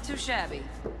 Not too shabby.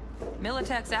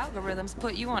 Militech's algorithms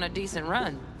put you on a decent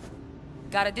run.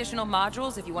 Got additional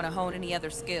modules if you want to hone any other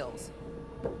skills.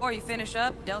 Or you finish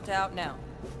up, Delta out now.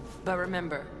 But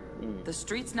remember, the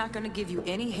street's not gonna give you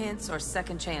any hints or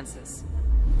second chances.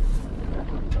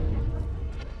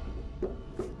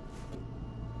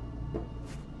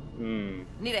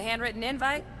 Need a handwritten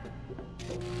invite?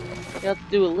 You have to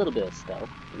do a little bit of stealth.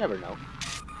 You never know.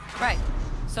 Right.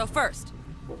 So first,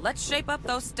 let's shape up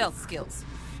those stealth skills.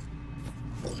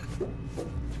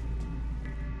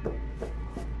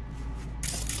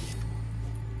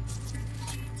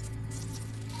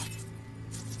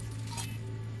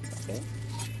 Okay.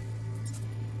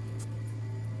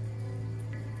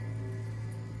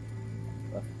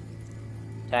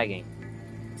 Tagging.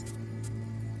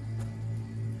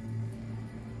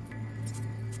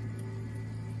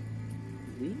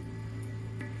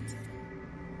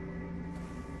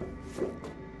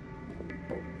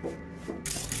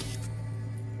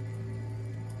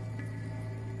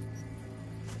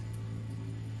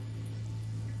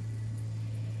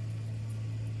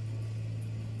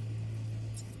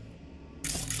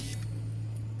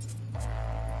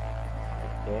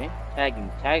 Okay,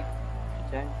 tagging, tag.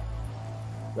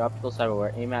 Your optical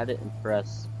cyberware, aim at it and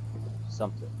press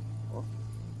something. Oh.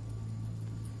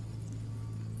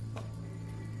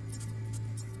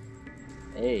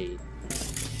 Hey.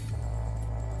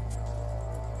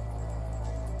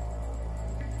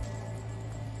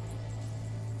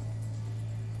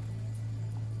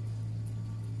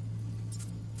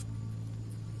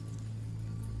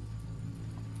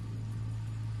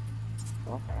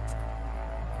 Oh.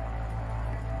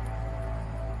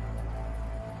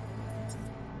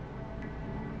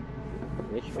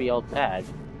 It should be all tagged.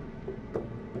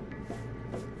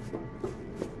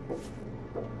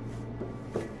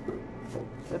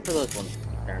 Except for those ones,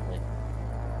 apparently.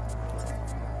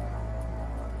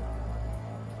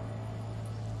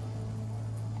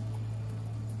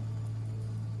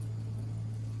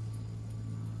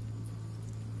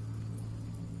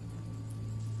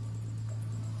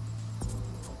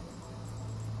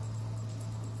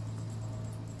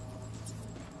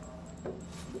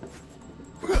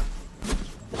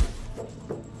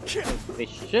 They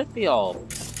should be all.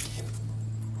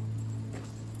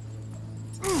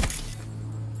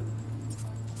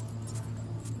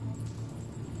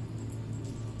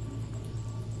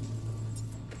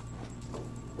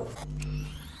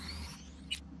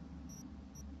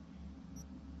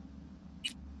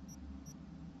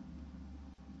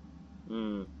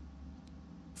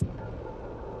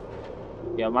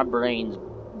 Yeah, my brain's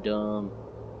dumb.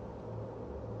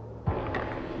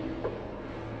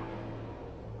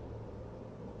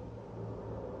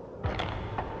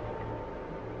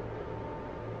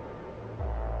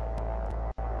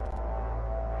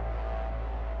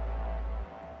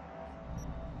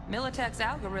 Militech's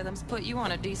algorithms put you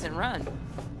on a decent run.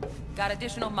 Got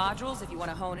additional modules if you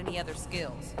want to hone any other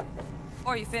skills.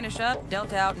 Or you finish up,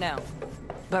 Delta out now.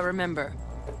 But remember,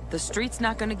 the street's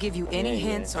not gonna give you any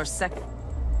hints or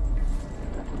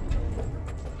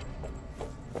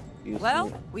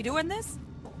Well, we doing this?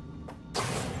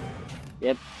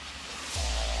 Yep.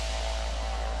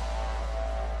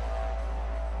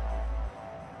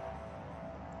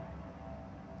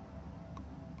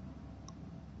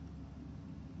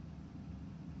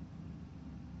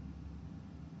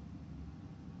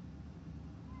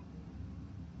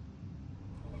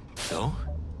 So?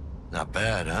 Not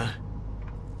bad, huh?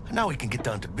 Now we can get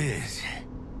down to biz.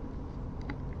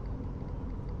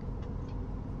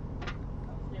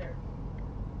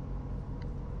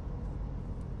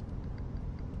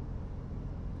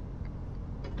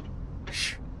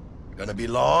 Shh. Gonna be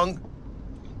long?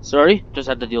 Sorry, just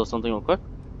had to deal with something real quick.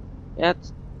 Yeah,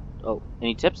 oh,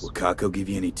 any tips? Will Kako give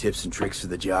you any tips and tricks for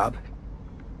the job?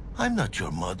 I'm not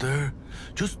your mother.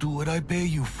 Just do what I pay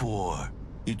you for.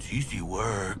 It's easy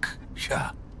work.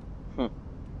 Yeah.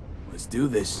 Let's do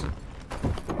this.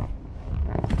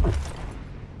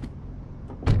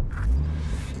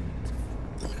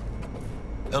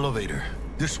 Elevator.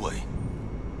 This way.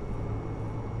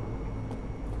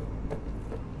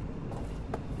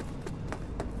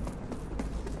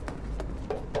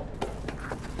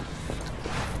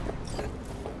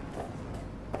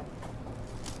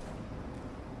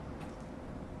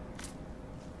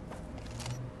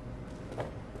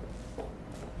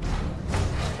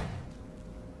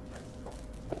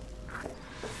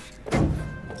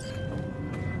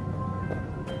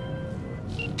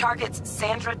 Target's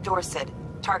Sandra Dorset.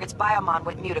 Target's biomon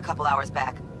went mute a couple hours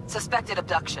back. Suspected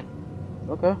abduction.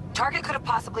 Okay. Target could have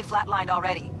possibly flatlined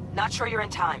already. Not sure you're in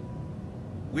time.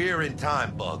 We're in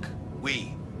time, Bug.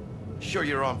 We. Sure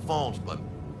you're on phones, but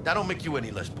that don't make you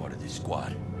any less part of this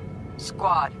squad.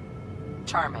 Squad.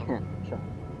 Charming. Sure.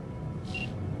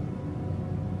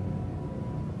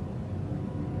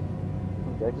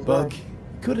 Bug,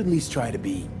 could at least try to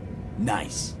be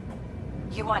nice.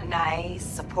 You want nice,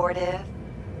 supportive?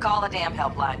 Call a damn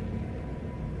helpline.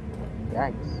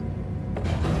 Yikes.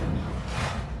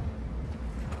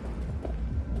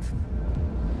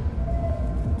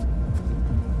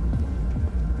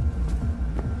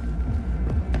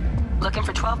 Looking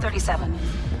for 1237.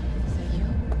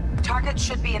 Target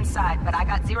should be inside, but I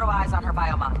got 0 eyes on her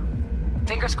biomon.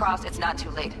 Fingers crossed it's not too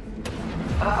late.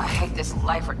 Ugh, I hate this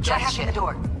life or death shit. The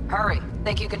door. Hurry.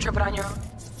 Think you can trip it on your own?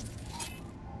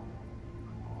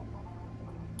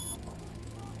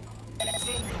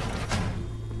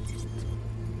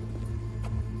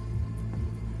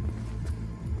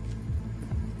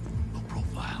 No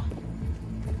profile.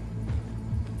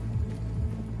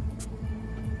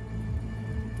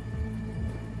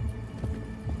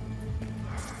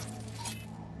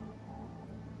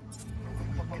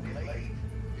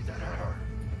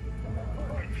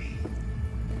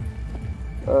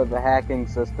 Oh, the hacking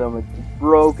system, it's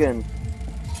broken.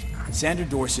 Sandra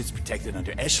Dorset's protected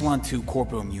under Echelon 2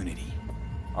 corporal immunity.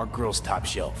 Our girl's top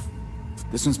shelf.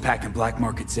 This one's packing black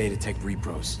market Zeta Tech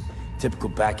repros. Typical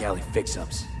back alley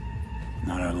fix-ups.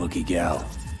 Not our lucky gal.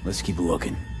 Let's keep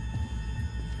looking.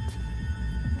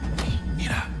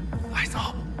 Mira, eyes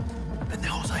up.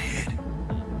 Pendejos ahead.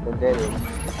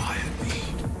 Quietly.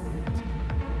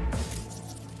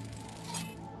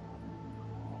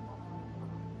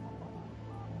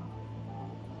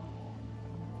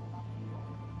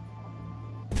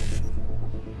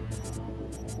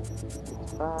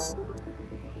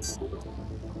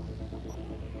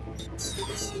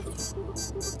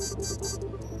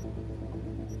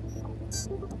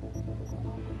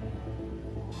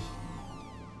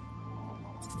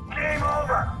 Game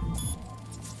over!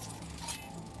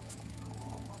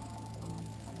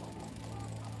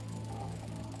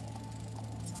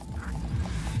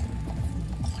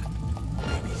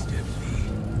 Baby step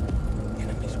lead.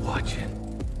 Enemies watching.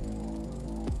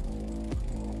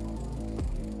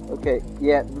 Okay,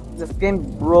 yeah, this game's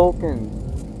broken.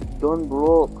 Done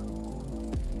broke.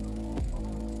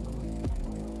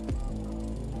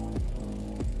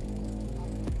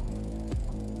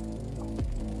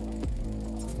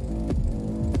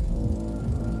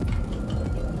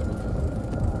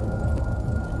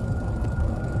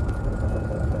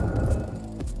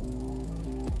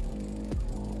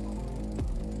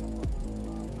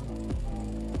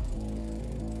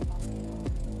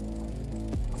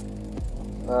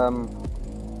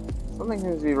 Something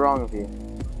seems to be wrong with you.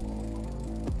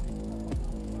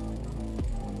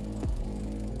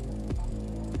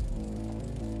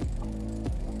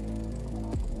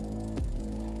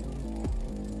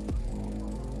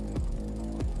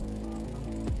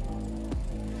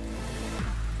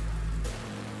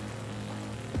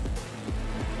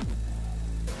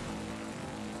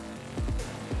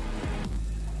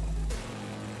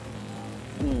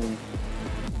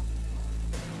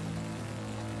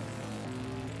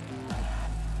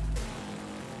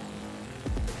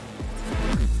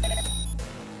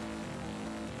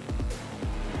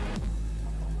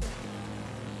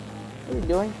 What are you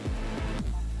doing?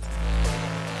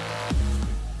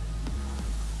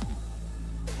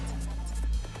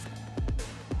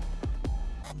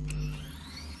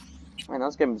 Man,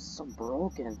 this game is so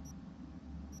broken.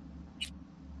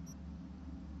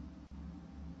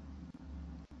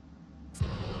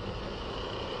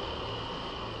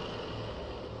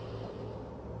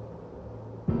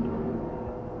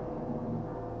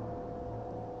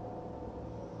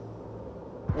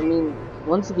 I mean,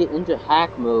 once you get into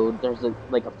hack mode, there's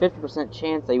like a 50%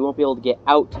 chance that you won't be able to get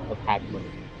out of hack mode.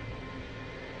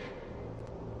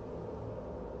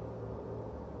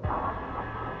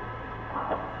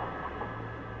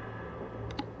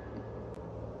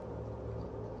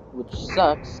 Which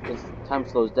sucks, because time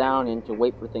slows down and to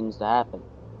wait for things to happen.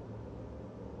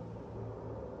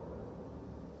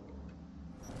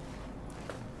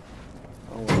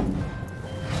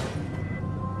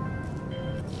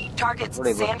 Target's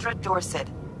Sandra Dorset.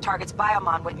 Target's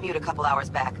biomon went mute a couple hours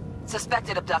back.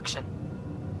 Suspected abduction.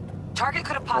 Target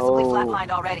could have possibly flatlined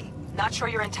already. Not sure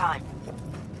you're in time.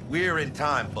 We're in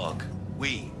time, Bug.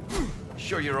 We.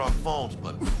 Sure you're on phones,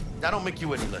 but that don't make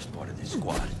you any less part of this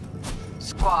squad.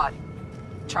 Squad.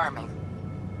 Charming.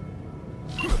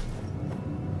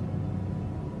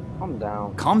 Calm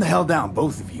down. Calm the hell down,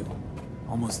 both of you.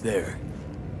 Almost there.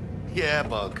 Yeah,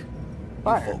 Bug.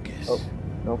 Fire. Focus. Oh,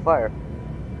 no fire.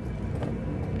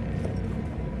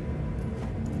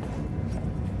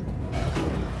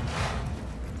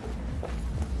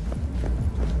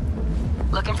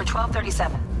 Looking for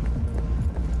 1237.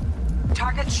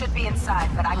 Target should be inside,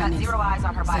 but I got 0 eyes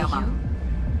on her biomon.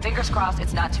 Fingers crossed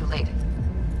it's not too late.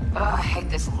 Ugh, I hate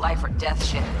this life or death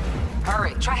shit.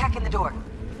 Hurry, try hacking the door.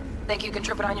 Think you can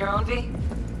trip it on your own, V?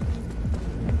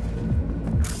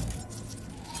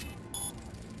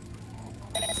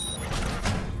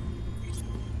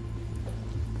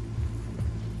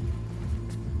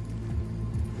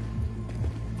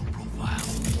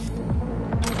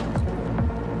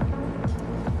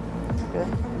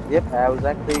 Yep, I was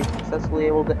actually successfully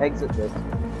able to exit this. Are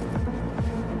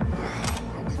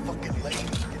we fucking late?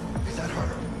 Is that her?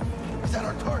 Is that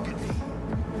our target, V?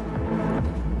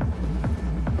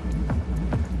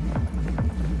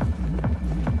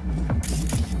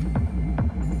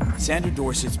 Sandra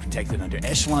Dorset's protected under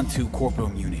Echelon 2 corpo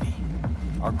immunity.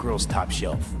 Our girl's top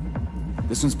shelf.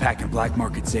 This one's packing black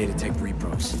market Zeta Tech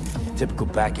repros. Typical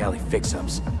back alley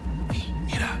fix-ups.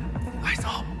 Mira, eyes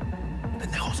up. The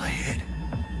nails ahead.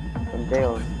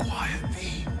 Dale. Quiet,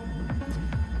 V.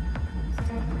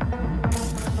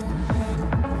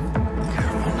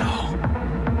 Careful now.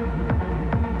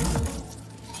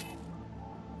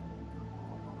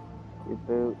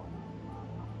 Reboot.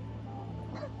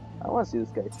 I want to see this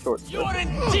guy's short. You're in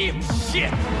deep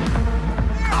shit!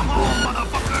 Come on,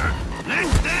 motherfucker!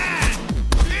 Let's dance!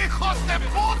 Hijos de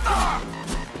puta!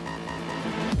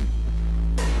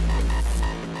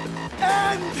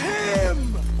 And him!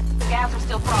 Scavs are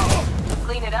still crawling.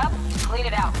 Clean it up, clean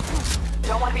it out.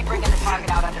 Don't want to be bringing the target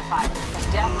out under fire.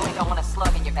 Definitely don't want a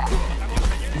slug in your back.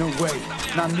 No way.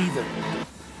 Not neither.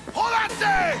 Hold that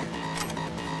thing!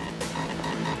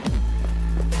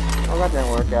 Oh, that didn't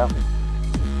work out.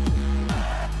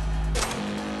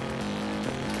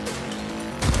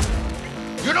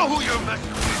 You know who you're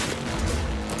messing with.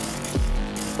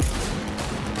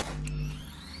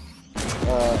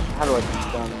 How do I get this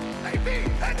done? Hey, V,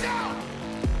 head down!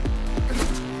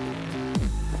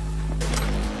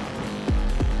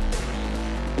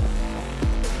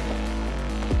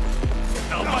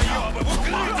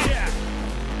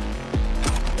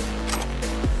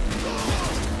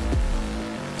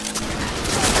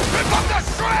 Rip up the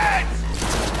shreds!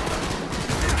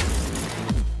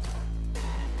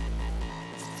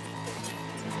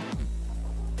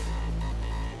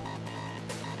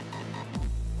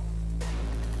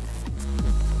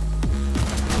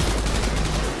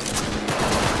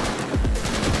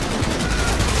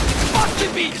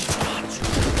 Fucking beach!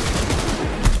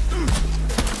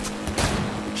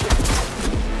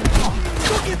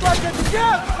 Cook it like a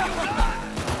chef!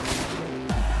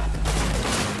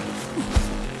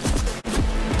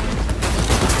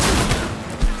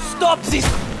 Stop this!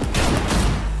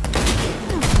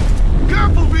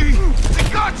 Careful, V! They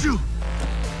got you!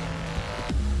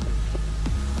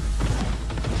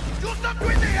 Shoot them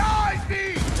between the eyes, V!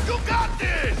 You got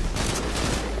this!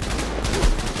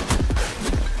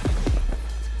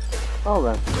 Oh,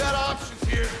 then. We got options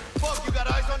here. Fuck, you got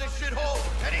eyes on this shithole?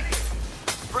 Eddie?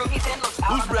 Room he's in looks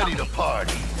out on Who's the ready to balcony.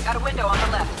 party? Got a window on the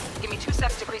left. Give me 2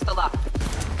 seconds to grease the lock.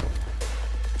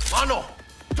 Mano!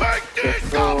 Take this,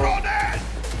 cabrones!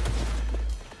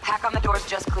 Hack on the doors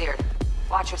just cleared.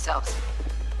 Watch yourselves.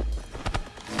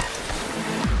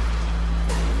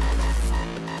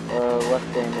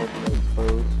 Left damage, I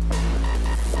suppose.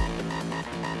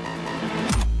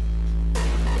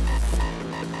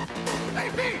 Hey,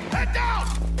 V, head down!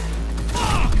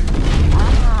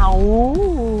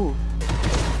 Ow!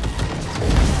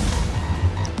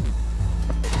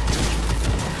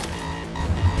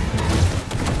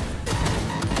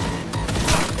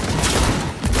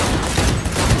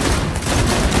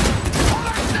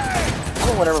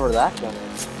 Whatever that gun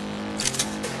is.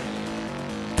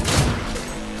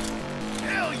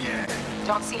 Hell yeah!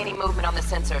 Don't see any movement on the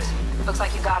sensors. Looks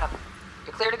like you got them.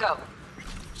 You're clear to go.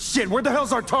 Shit, where the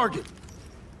hell's our target?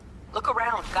 Look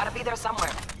around. Gotta be there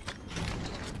somewhere.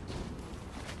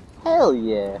 Hell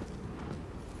yeah.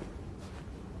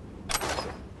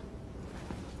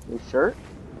 New shirt?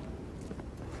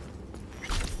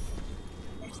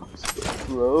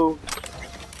 Slow.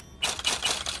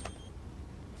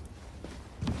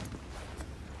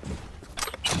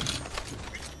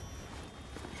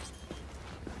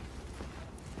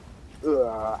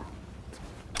 Ugh.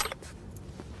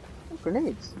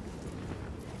 Grenades.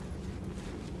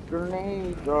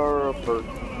 Grenades are a first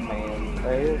man's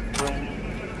best friend.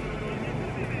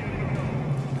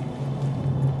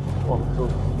 Oh, so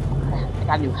I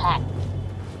got a new hat.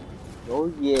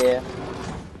 Oh yeah.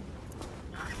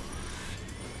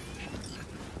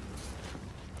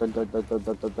 Dun, dun, dun, dun,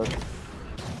 dun, dun, dun.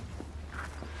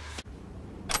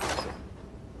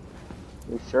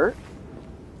 New shirt?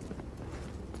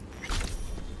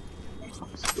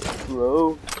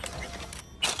 Bro.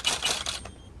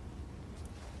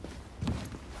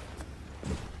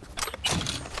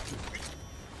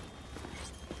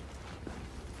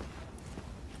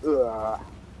 Ugh.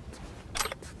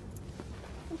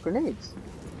 Grenades.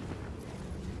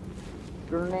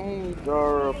 Grenades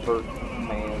are a first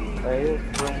man's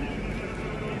best friend.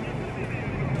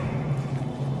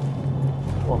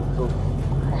 Oh, so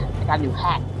I got a new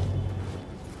hat.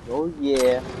 Oh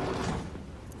yeah.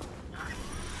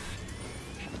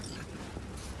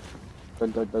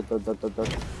 Dun dun dun dun dun dun dun.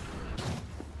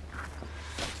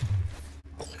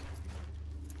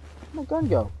 Where'd my gun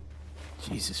go?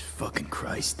 Jesus fucking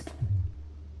Christ.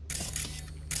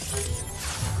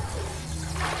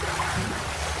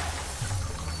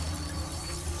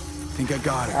 Think I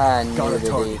got her. Got her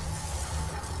target.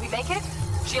 We make it?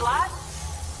 She alive?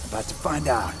 About to find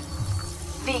out.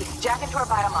 V, jack into her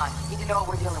biomon. Need to know what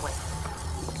we're dealing with.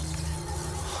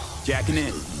 Jacking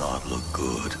in. Does not look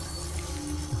good.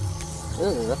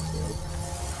 Ooh, that's good.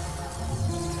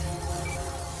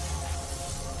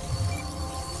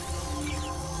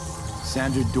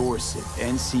 Sandra Dorset,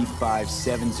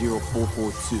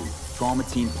 NC570442. Trauma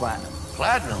Team Platinum.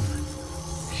 Platinum?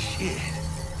 Shit.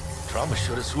 Trauma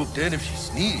should have swooped in if she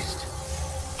sneezed.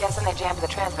 Guessing they jammed the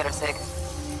transmitter sig.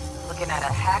 Looking at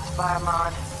a hacked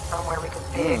biomon, somewhere we could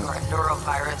dig, or a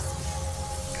neurovirus.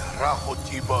 Carajo,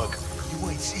 T-Bug. You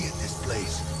ain't seeing this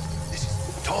place. This is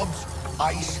tubs,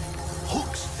 ice,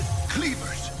 hooks, and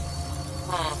cleavers.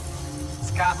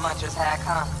 Scott Muncher's hack,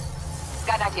 huh?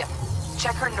 Got an idea.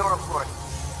 Check her neural cord.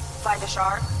 Find a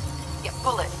shard? Yeah,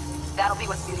 pull it. That'll be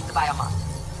what's muting the biomon.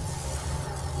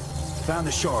 Found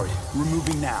the shard.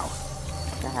 Removing now.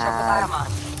 Check the biomon.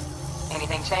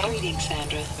 Anything change? Greetings,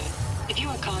 Sandra. If you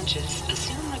are conscious,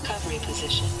 assume recovery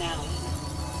position now.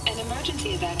 An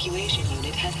emergency evacuation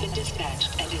unit has been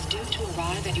dispatched and is due to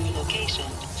arrive at your location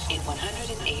in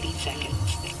 180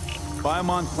 seconds.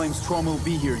 Biomon claims trauma will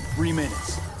be here in 3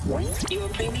 minutes. Your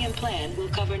premium plan will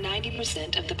cover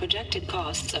 90% of the projected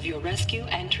costs of your rescue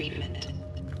and treatment.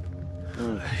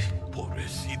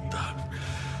 Pobrecita.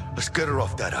 Let's get her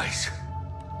off that ice.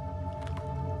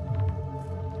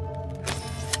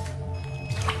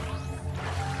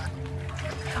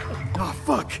 Oh,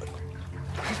 fuck.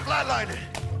 She's flatlining.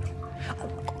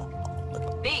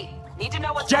 B, need to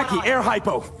know what's Jackie, going on. air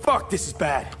hypo. Fuck, this is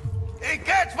bad. Hey,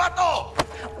 catch, vato!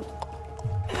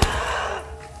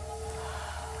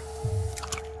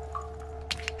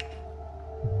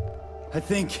 I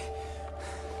think...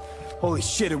 Holy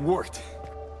shit, it worked.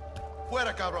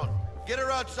 Fuera, cabrón. Get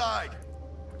her outside.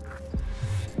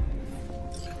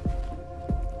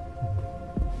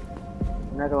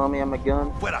 You're not gonna let me have my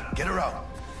gun? Fuera, get her out.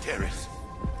 Terrace.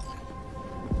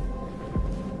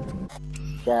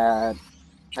 God.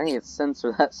 I need to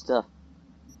censor that stuff.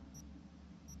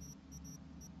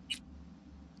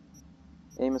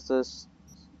 Aim assist.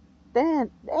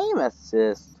 Dan, aim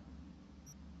assist.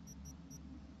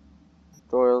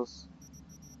 Tutorials.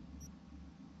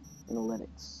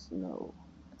 Analytics. No.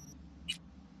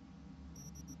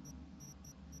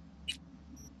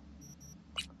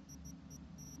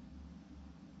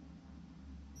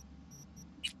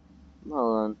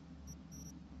 Hold on.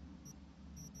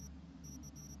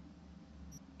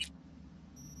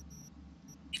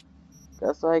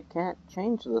 Guess I can't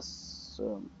change this.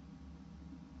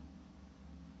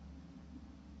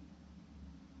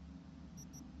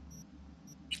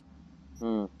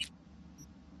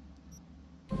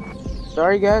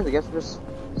 Sorry guys, I guess we're just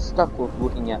stuck with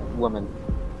looking at women.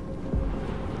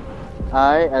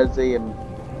 I, as a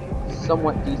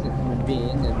somewhat decent human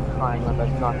being, am trying my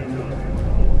best not to do it.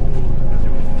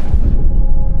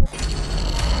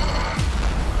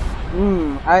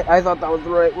 I thought that was the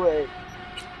right way.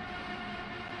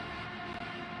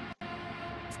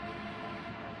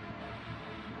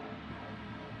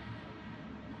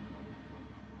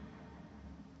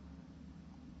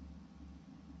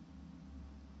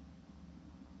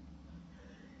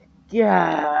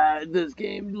 God, this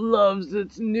game loves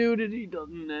its nudity,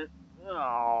 doesn't it?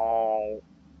 Oh.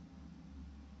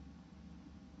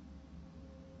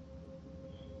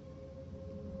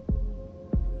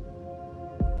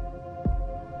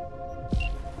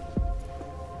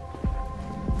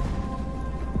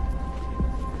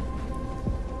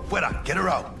 Fuera, get her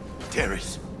out.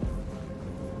 Terrace.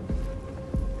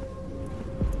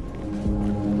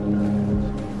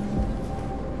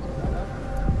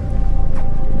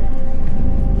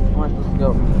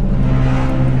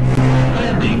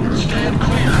 Landing, stand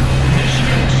clear.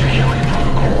 Initiate securing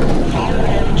protocol.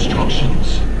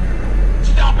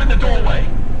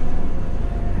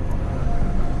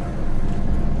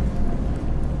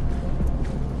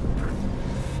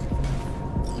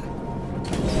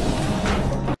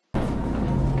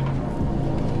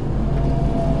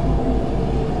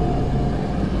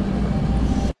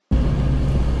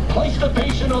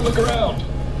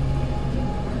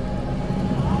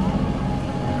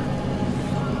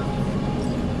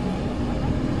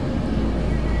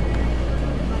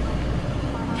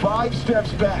 5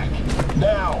 steps back.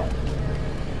 Now.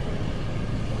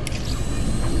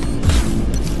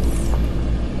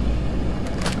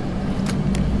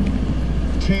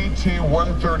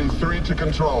 TT-133 to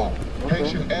control.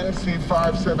 Patient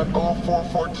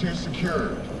NC570442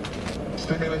 secured.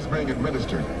 Stimulants being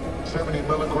administered. 70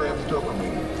 milligrams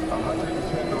dopamine.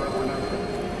 110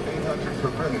 norepinephrine. 800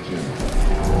 fibrinogen.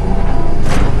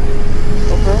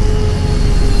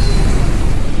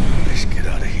 Let's get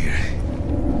out of here.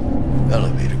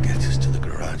 Elevator gets us to the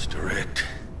garage direct.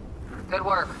 Good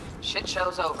work. Shit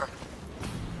show's over.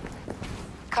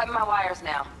 Cutting my wires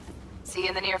now. See you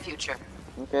in the near future.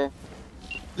 Okay.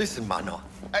 Listen, Mano.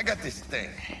 I got this thing.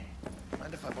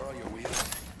 Mind if I borrow your wheels?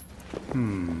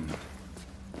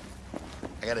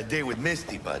 I got a date with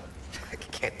Misty, but I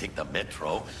can't take the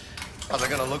metro. How's they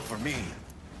gonna look for me?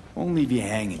 Won't leave you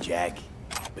hanging, Jack.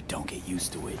 But don't get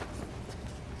used to it.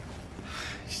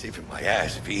 You're saving my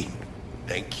ass, V.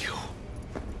 Thank you.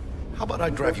 How about I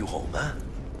drive you home, huh?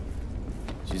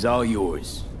 She's all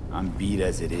yours. I'm beat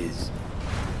as it is.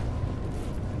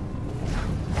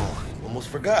 Oh, almost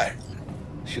forgot.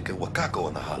 Should get Wakako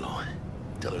in the hollow.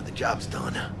 Tell her the job's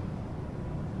done.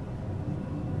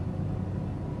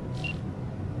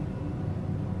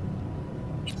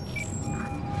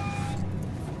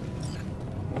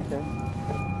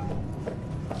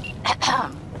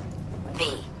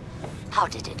 V, how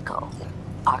did it go?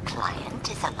 Our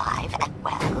client is alive and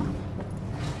well?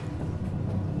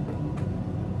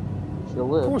 Of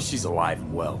course she's alive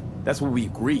and well. That's what we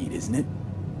agreed, isn't it?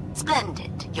 Splendid.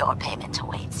 Your payment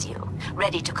awaits you.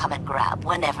 Ready to come and grab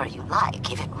whenever you like,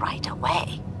 even right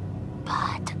away.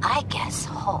 But I guess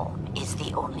home is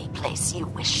the only place you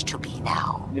wish to be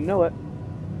now. You know it.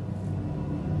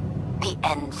 The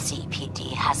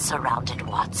NCPD has surrounded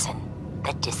Watson.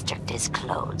 The district is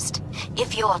closed.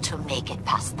 If you're to make it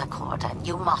past the cordon,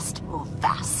 you must move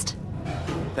fast.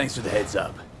 Thanks for the heads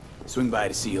up. Swing by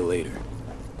to see you later.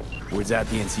 Word's out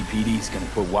the NCPD's gonna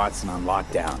put Watson on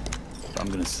lockdown. If I'm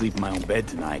gonna sleep in my own bed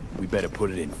tonight, we better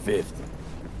put it in 5th.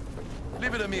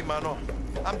 Leave it to me, Mano.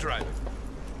 I'm driving.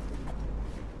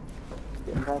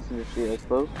 Getting passenger seat, I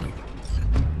suppose.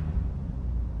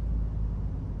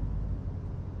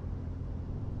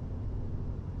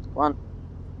 Come on.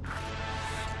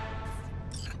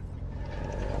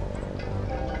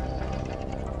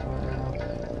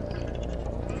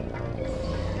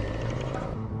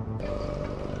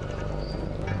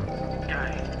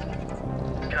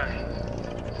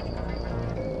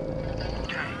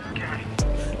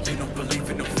 They don't believe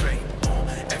in no fate.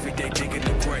 Every day digging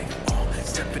the grave.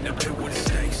 Stepping up to what it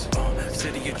takes.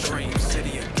 City of dreams,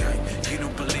 city of game. You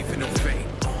don't believe in no fate.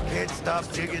 Can't stop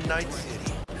digging Night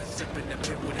City.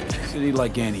 City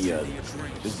like any other,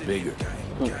 just bigger.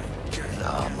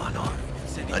 Nah, Mano.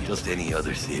 Not just any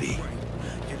other city.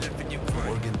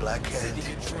 Morgan Blackhead,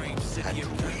 Andrew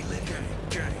Whelan,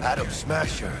 Adam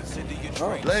Smasher.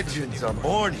 Legends are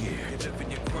born here.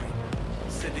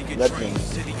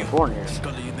 Legends are born here.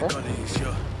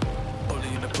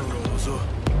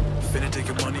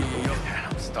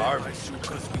 I'm starving.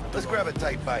 Let's grab a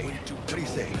tight bite. What do you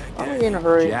say? I'm in a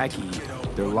hurry. Jackie,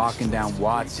 they're locking down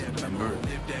Watson, remember?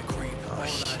 Oh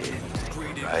shit.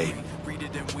 Right.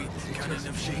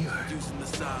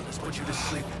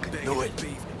 Could do it.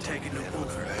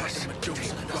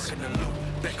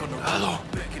 Hello.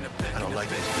 I don't like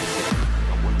this.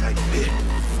 One tight bit.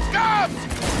 Stop!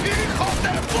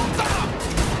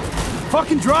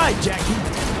 Fucking drive, Jackie!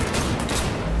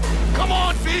 Come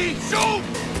on, V! Shoot!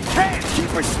 Can't keep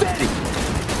her steady!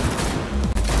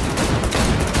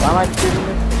 Why am I shooting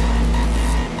this?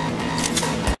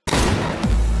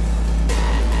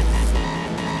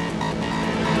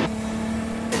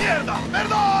 Mierda!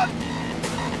 Perdón!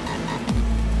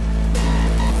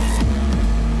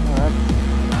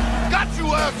 Got you,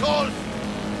 assholes!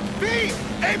 V!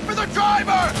 Aim for the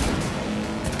driver!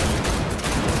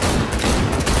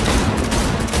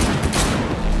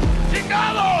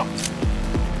 Chingado!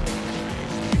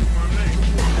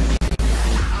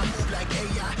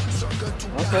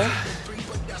 Okay.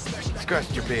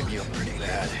 Scratched your baby up pretty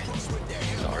bad.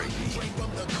 Sorry, V.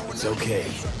 It's okay.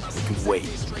 We can wait.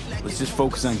 Let's just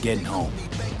focus on getting home.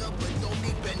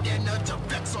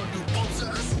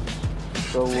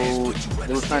 So,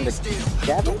 they were trying to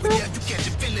scavenge her?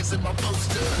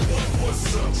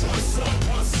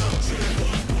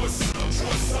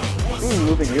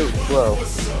 Moving really slow.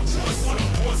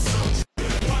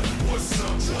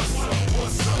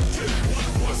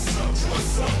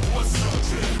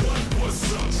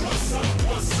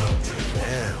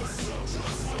 Damn.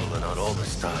 Pulling out all the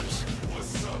stops.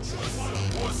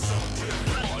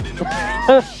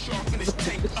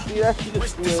 You actually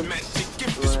just live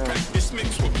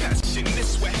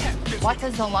What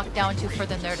does the lockdown do for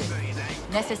the nerds?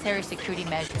 Necessary security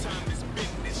measures.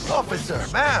 Officer,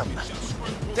 ma'am.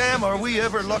 Damn, are we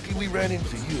ever lucky we ran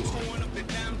into you.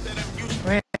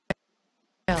 Really?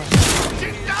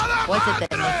 What's it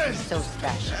that makes you so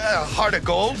special? A heart of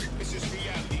gold?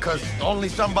 Because only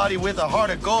somebody with a heart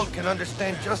of gold can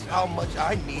understand just how much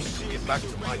I need to get back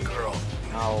to my girl.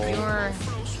 Your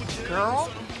girl?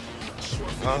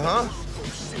 Uh-huh.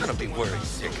 I'm gonna be worried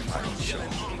sick if I don't show.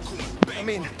 I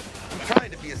mean, I'm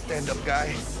trying to be a stand-up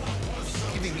guy.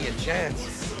 Giving me a chance.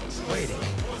 Waiting.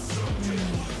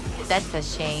 That's a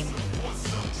shame.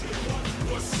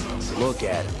 Look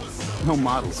at him. No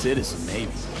model citizen,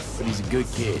 maybe, but he's a good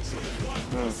kid.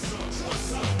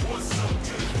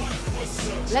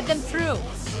 Let them through.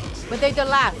 But they're the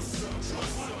last.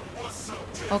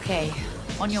 Okay,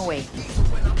 on your way.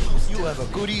 You have a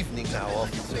good evening now,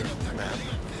 officer, ma'am.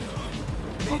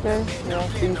 Okay, yeah,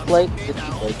 seems like it's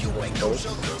like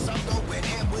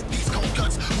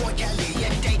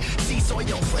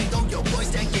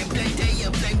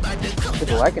Took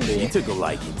a liking to you. You took a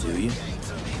liking to you.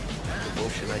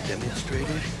 Devotion I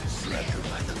demonstrated, grabbed her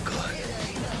by the gut.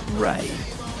 Right.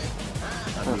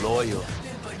 I'm loyal,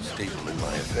 stable in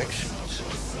my affections.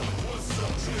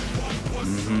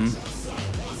 Mm-hmm.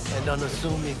 And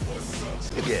unassuming.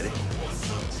 You get it?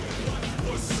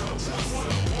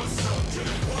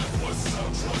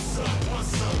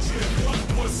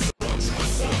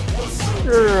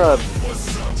 Sure,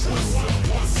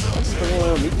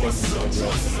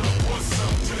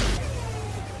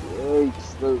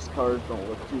 Yikes, those cars don't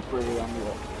look too pretty on the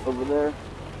over there.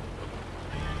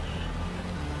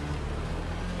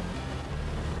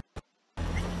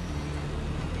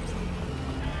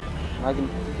 My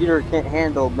computer can't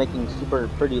handle making super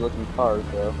pretty looking cars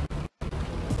though.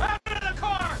 Out of the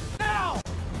car! Now!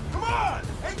 Come on!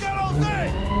 Ain't got all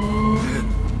day!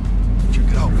 Check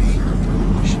it out, B.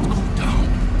 Shit's going down.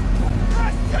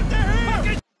 Get there!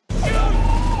 Fucking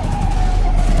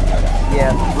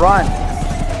Yeah, run!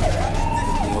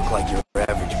 You look like your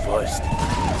average bust.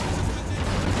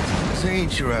 This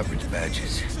ain't your average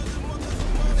badges.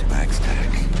 It's Max Tac.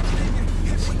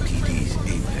 NCPD's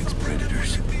apex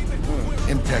predators.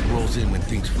 MTAC rolls in when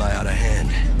things fly out of hand.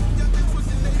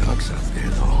 Gunks out there,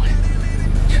 though.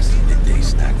 Just a midday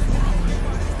snack for them.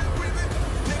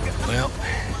 Well,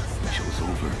 show's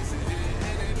over.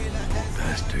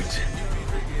 Bastards.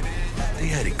 They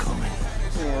had it coming.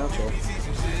 Yeah, okay.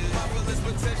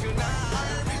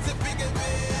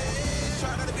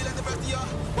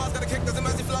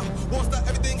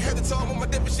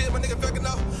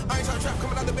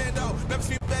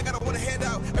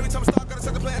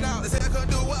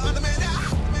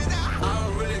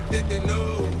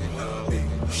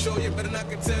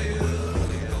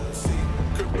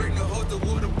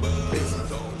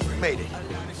 Made it.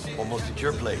 Almost at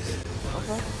your place.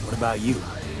 Okay. What about you?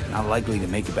 Not likely to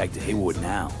make it back to Haywood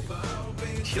now.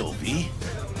 Chill, V.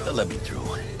 They'll let me through.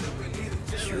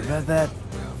 Sure about that?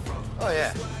 Oh,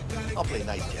 yeah. I'll play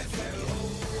nice jack.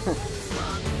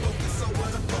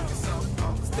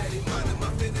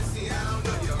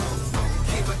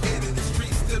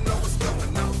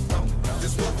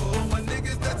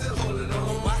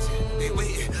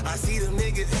 I see them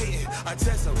niggas hating. I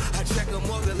test them. I check them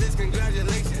off the list.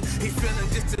 Congratulations. He feeling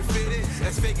just to fit in.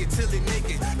 Let's fake it till he make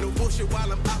it. No bullshit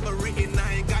while I'm operating.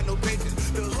 I ain't got no patience.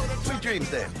 The hood of Sweet dreams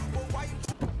then.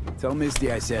 Tell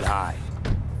Misty I said hi.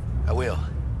 I will.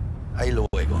 Ahí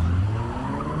luego.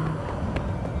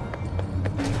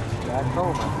 Back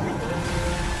home.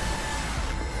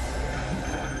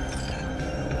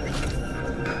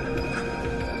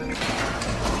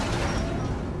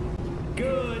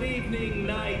 Good evening,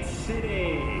 Night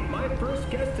City. My first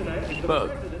guest tonight is the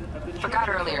president of the... Forgot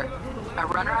earlier. A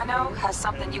runner I know has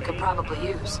something you could probably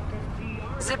use.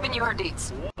 Zip in your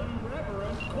deets.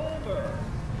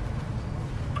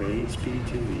 Praise be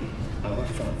to thee, our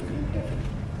Father in heaven.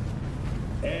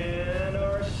 And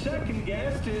our second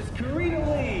guest is Karina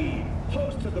Lee,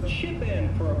 host of the Chip-In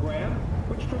program,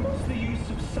 which promotes the use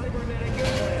of cybernetic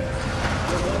implants.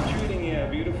 How's I'm treating you,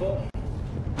 beautiful?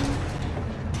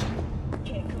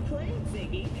 Can't complain,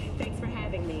 Ziggy. Thanks for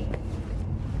having me.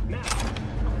 Now.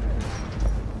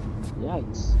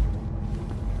 Yikes.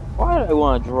 Why do I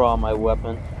want to draw my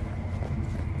weapon?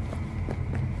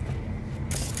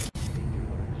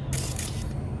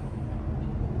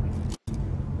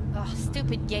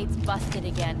 Stupid gate's busted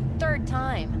again. Third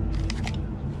time.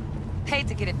 Hate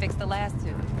to get it fixed the last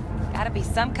two. Gotta be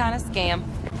some kind of scam.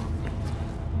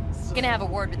 Gonna have a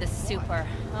word with the super.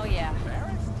 Oh yeah.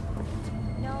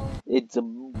 No. It's a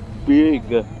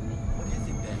big.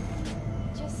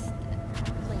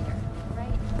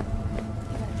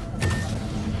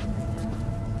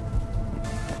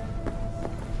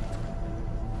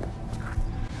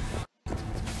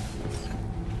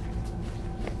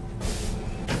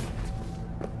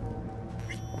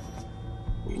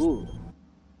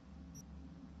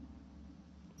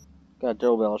 Got a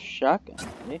double-barrel shotgun.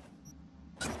 Eh?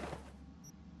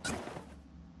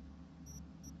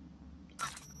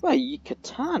 Wait,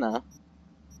 katana?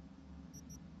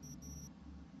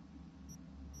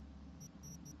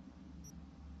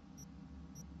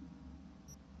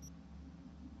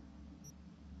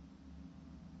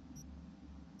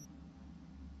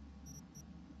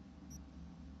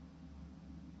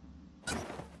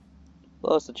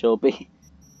 Lost the Chilby.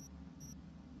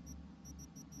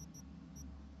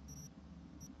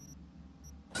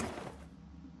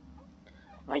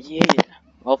 Oh yeah,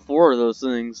 all 4 of those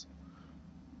things.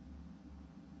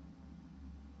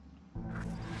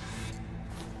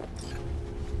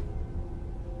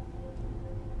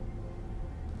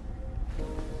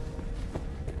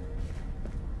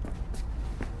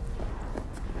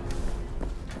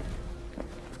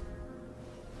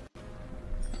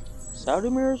 So how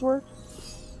do mirrors work?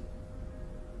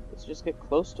 Let's just get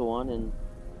close to one and...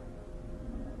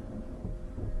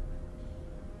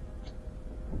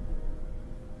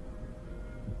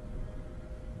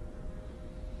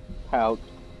 pout.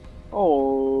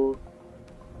 Oh.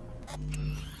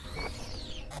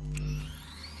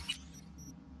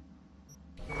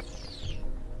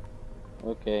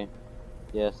 Okay.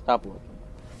 Yeah, stop looking.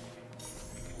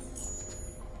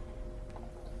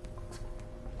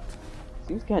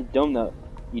 Seems kind of dumb that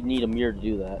you'd need a mirror to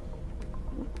do that.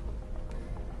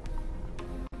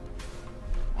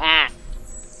 Ah!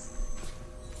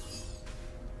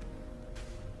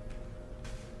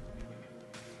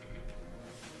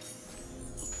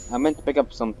 I meant to pick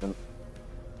up something.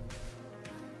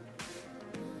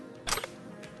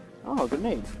 Oh,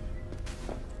 grenade.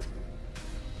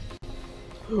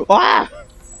 Ah!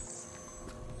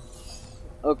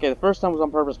 Okay, the first time was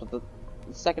on purpose, but the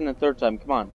second and third time, come on.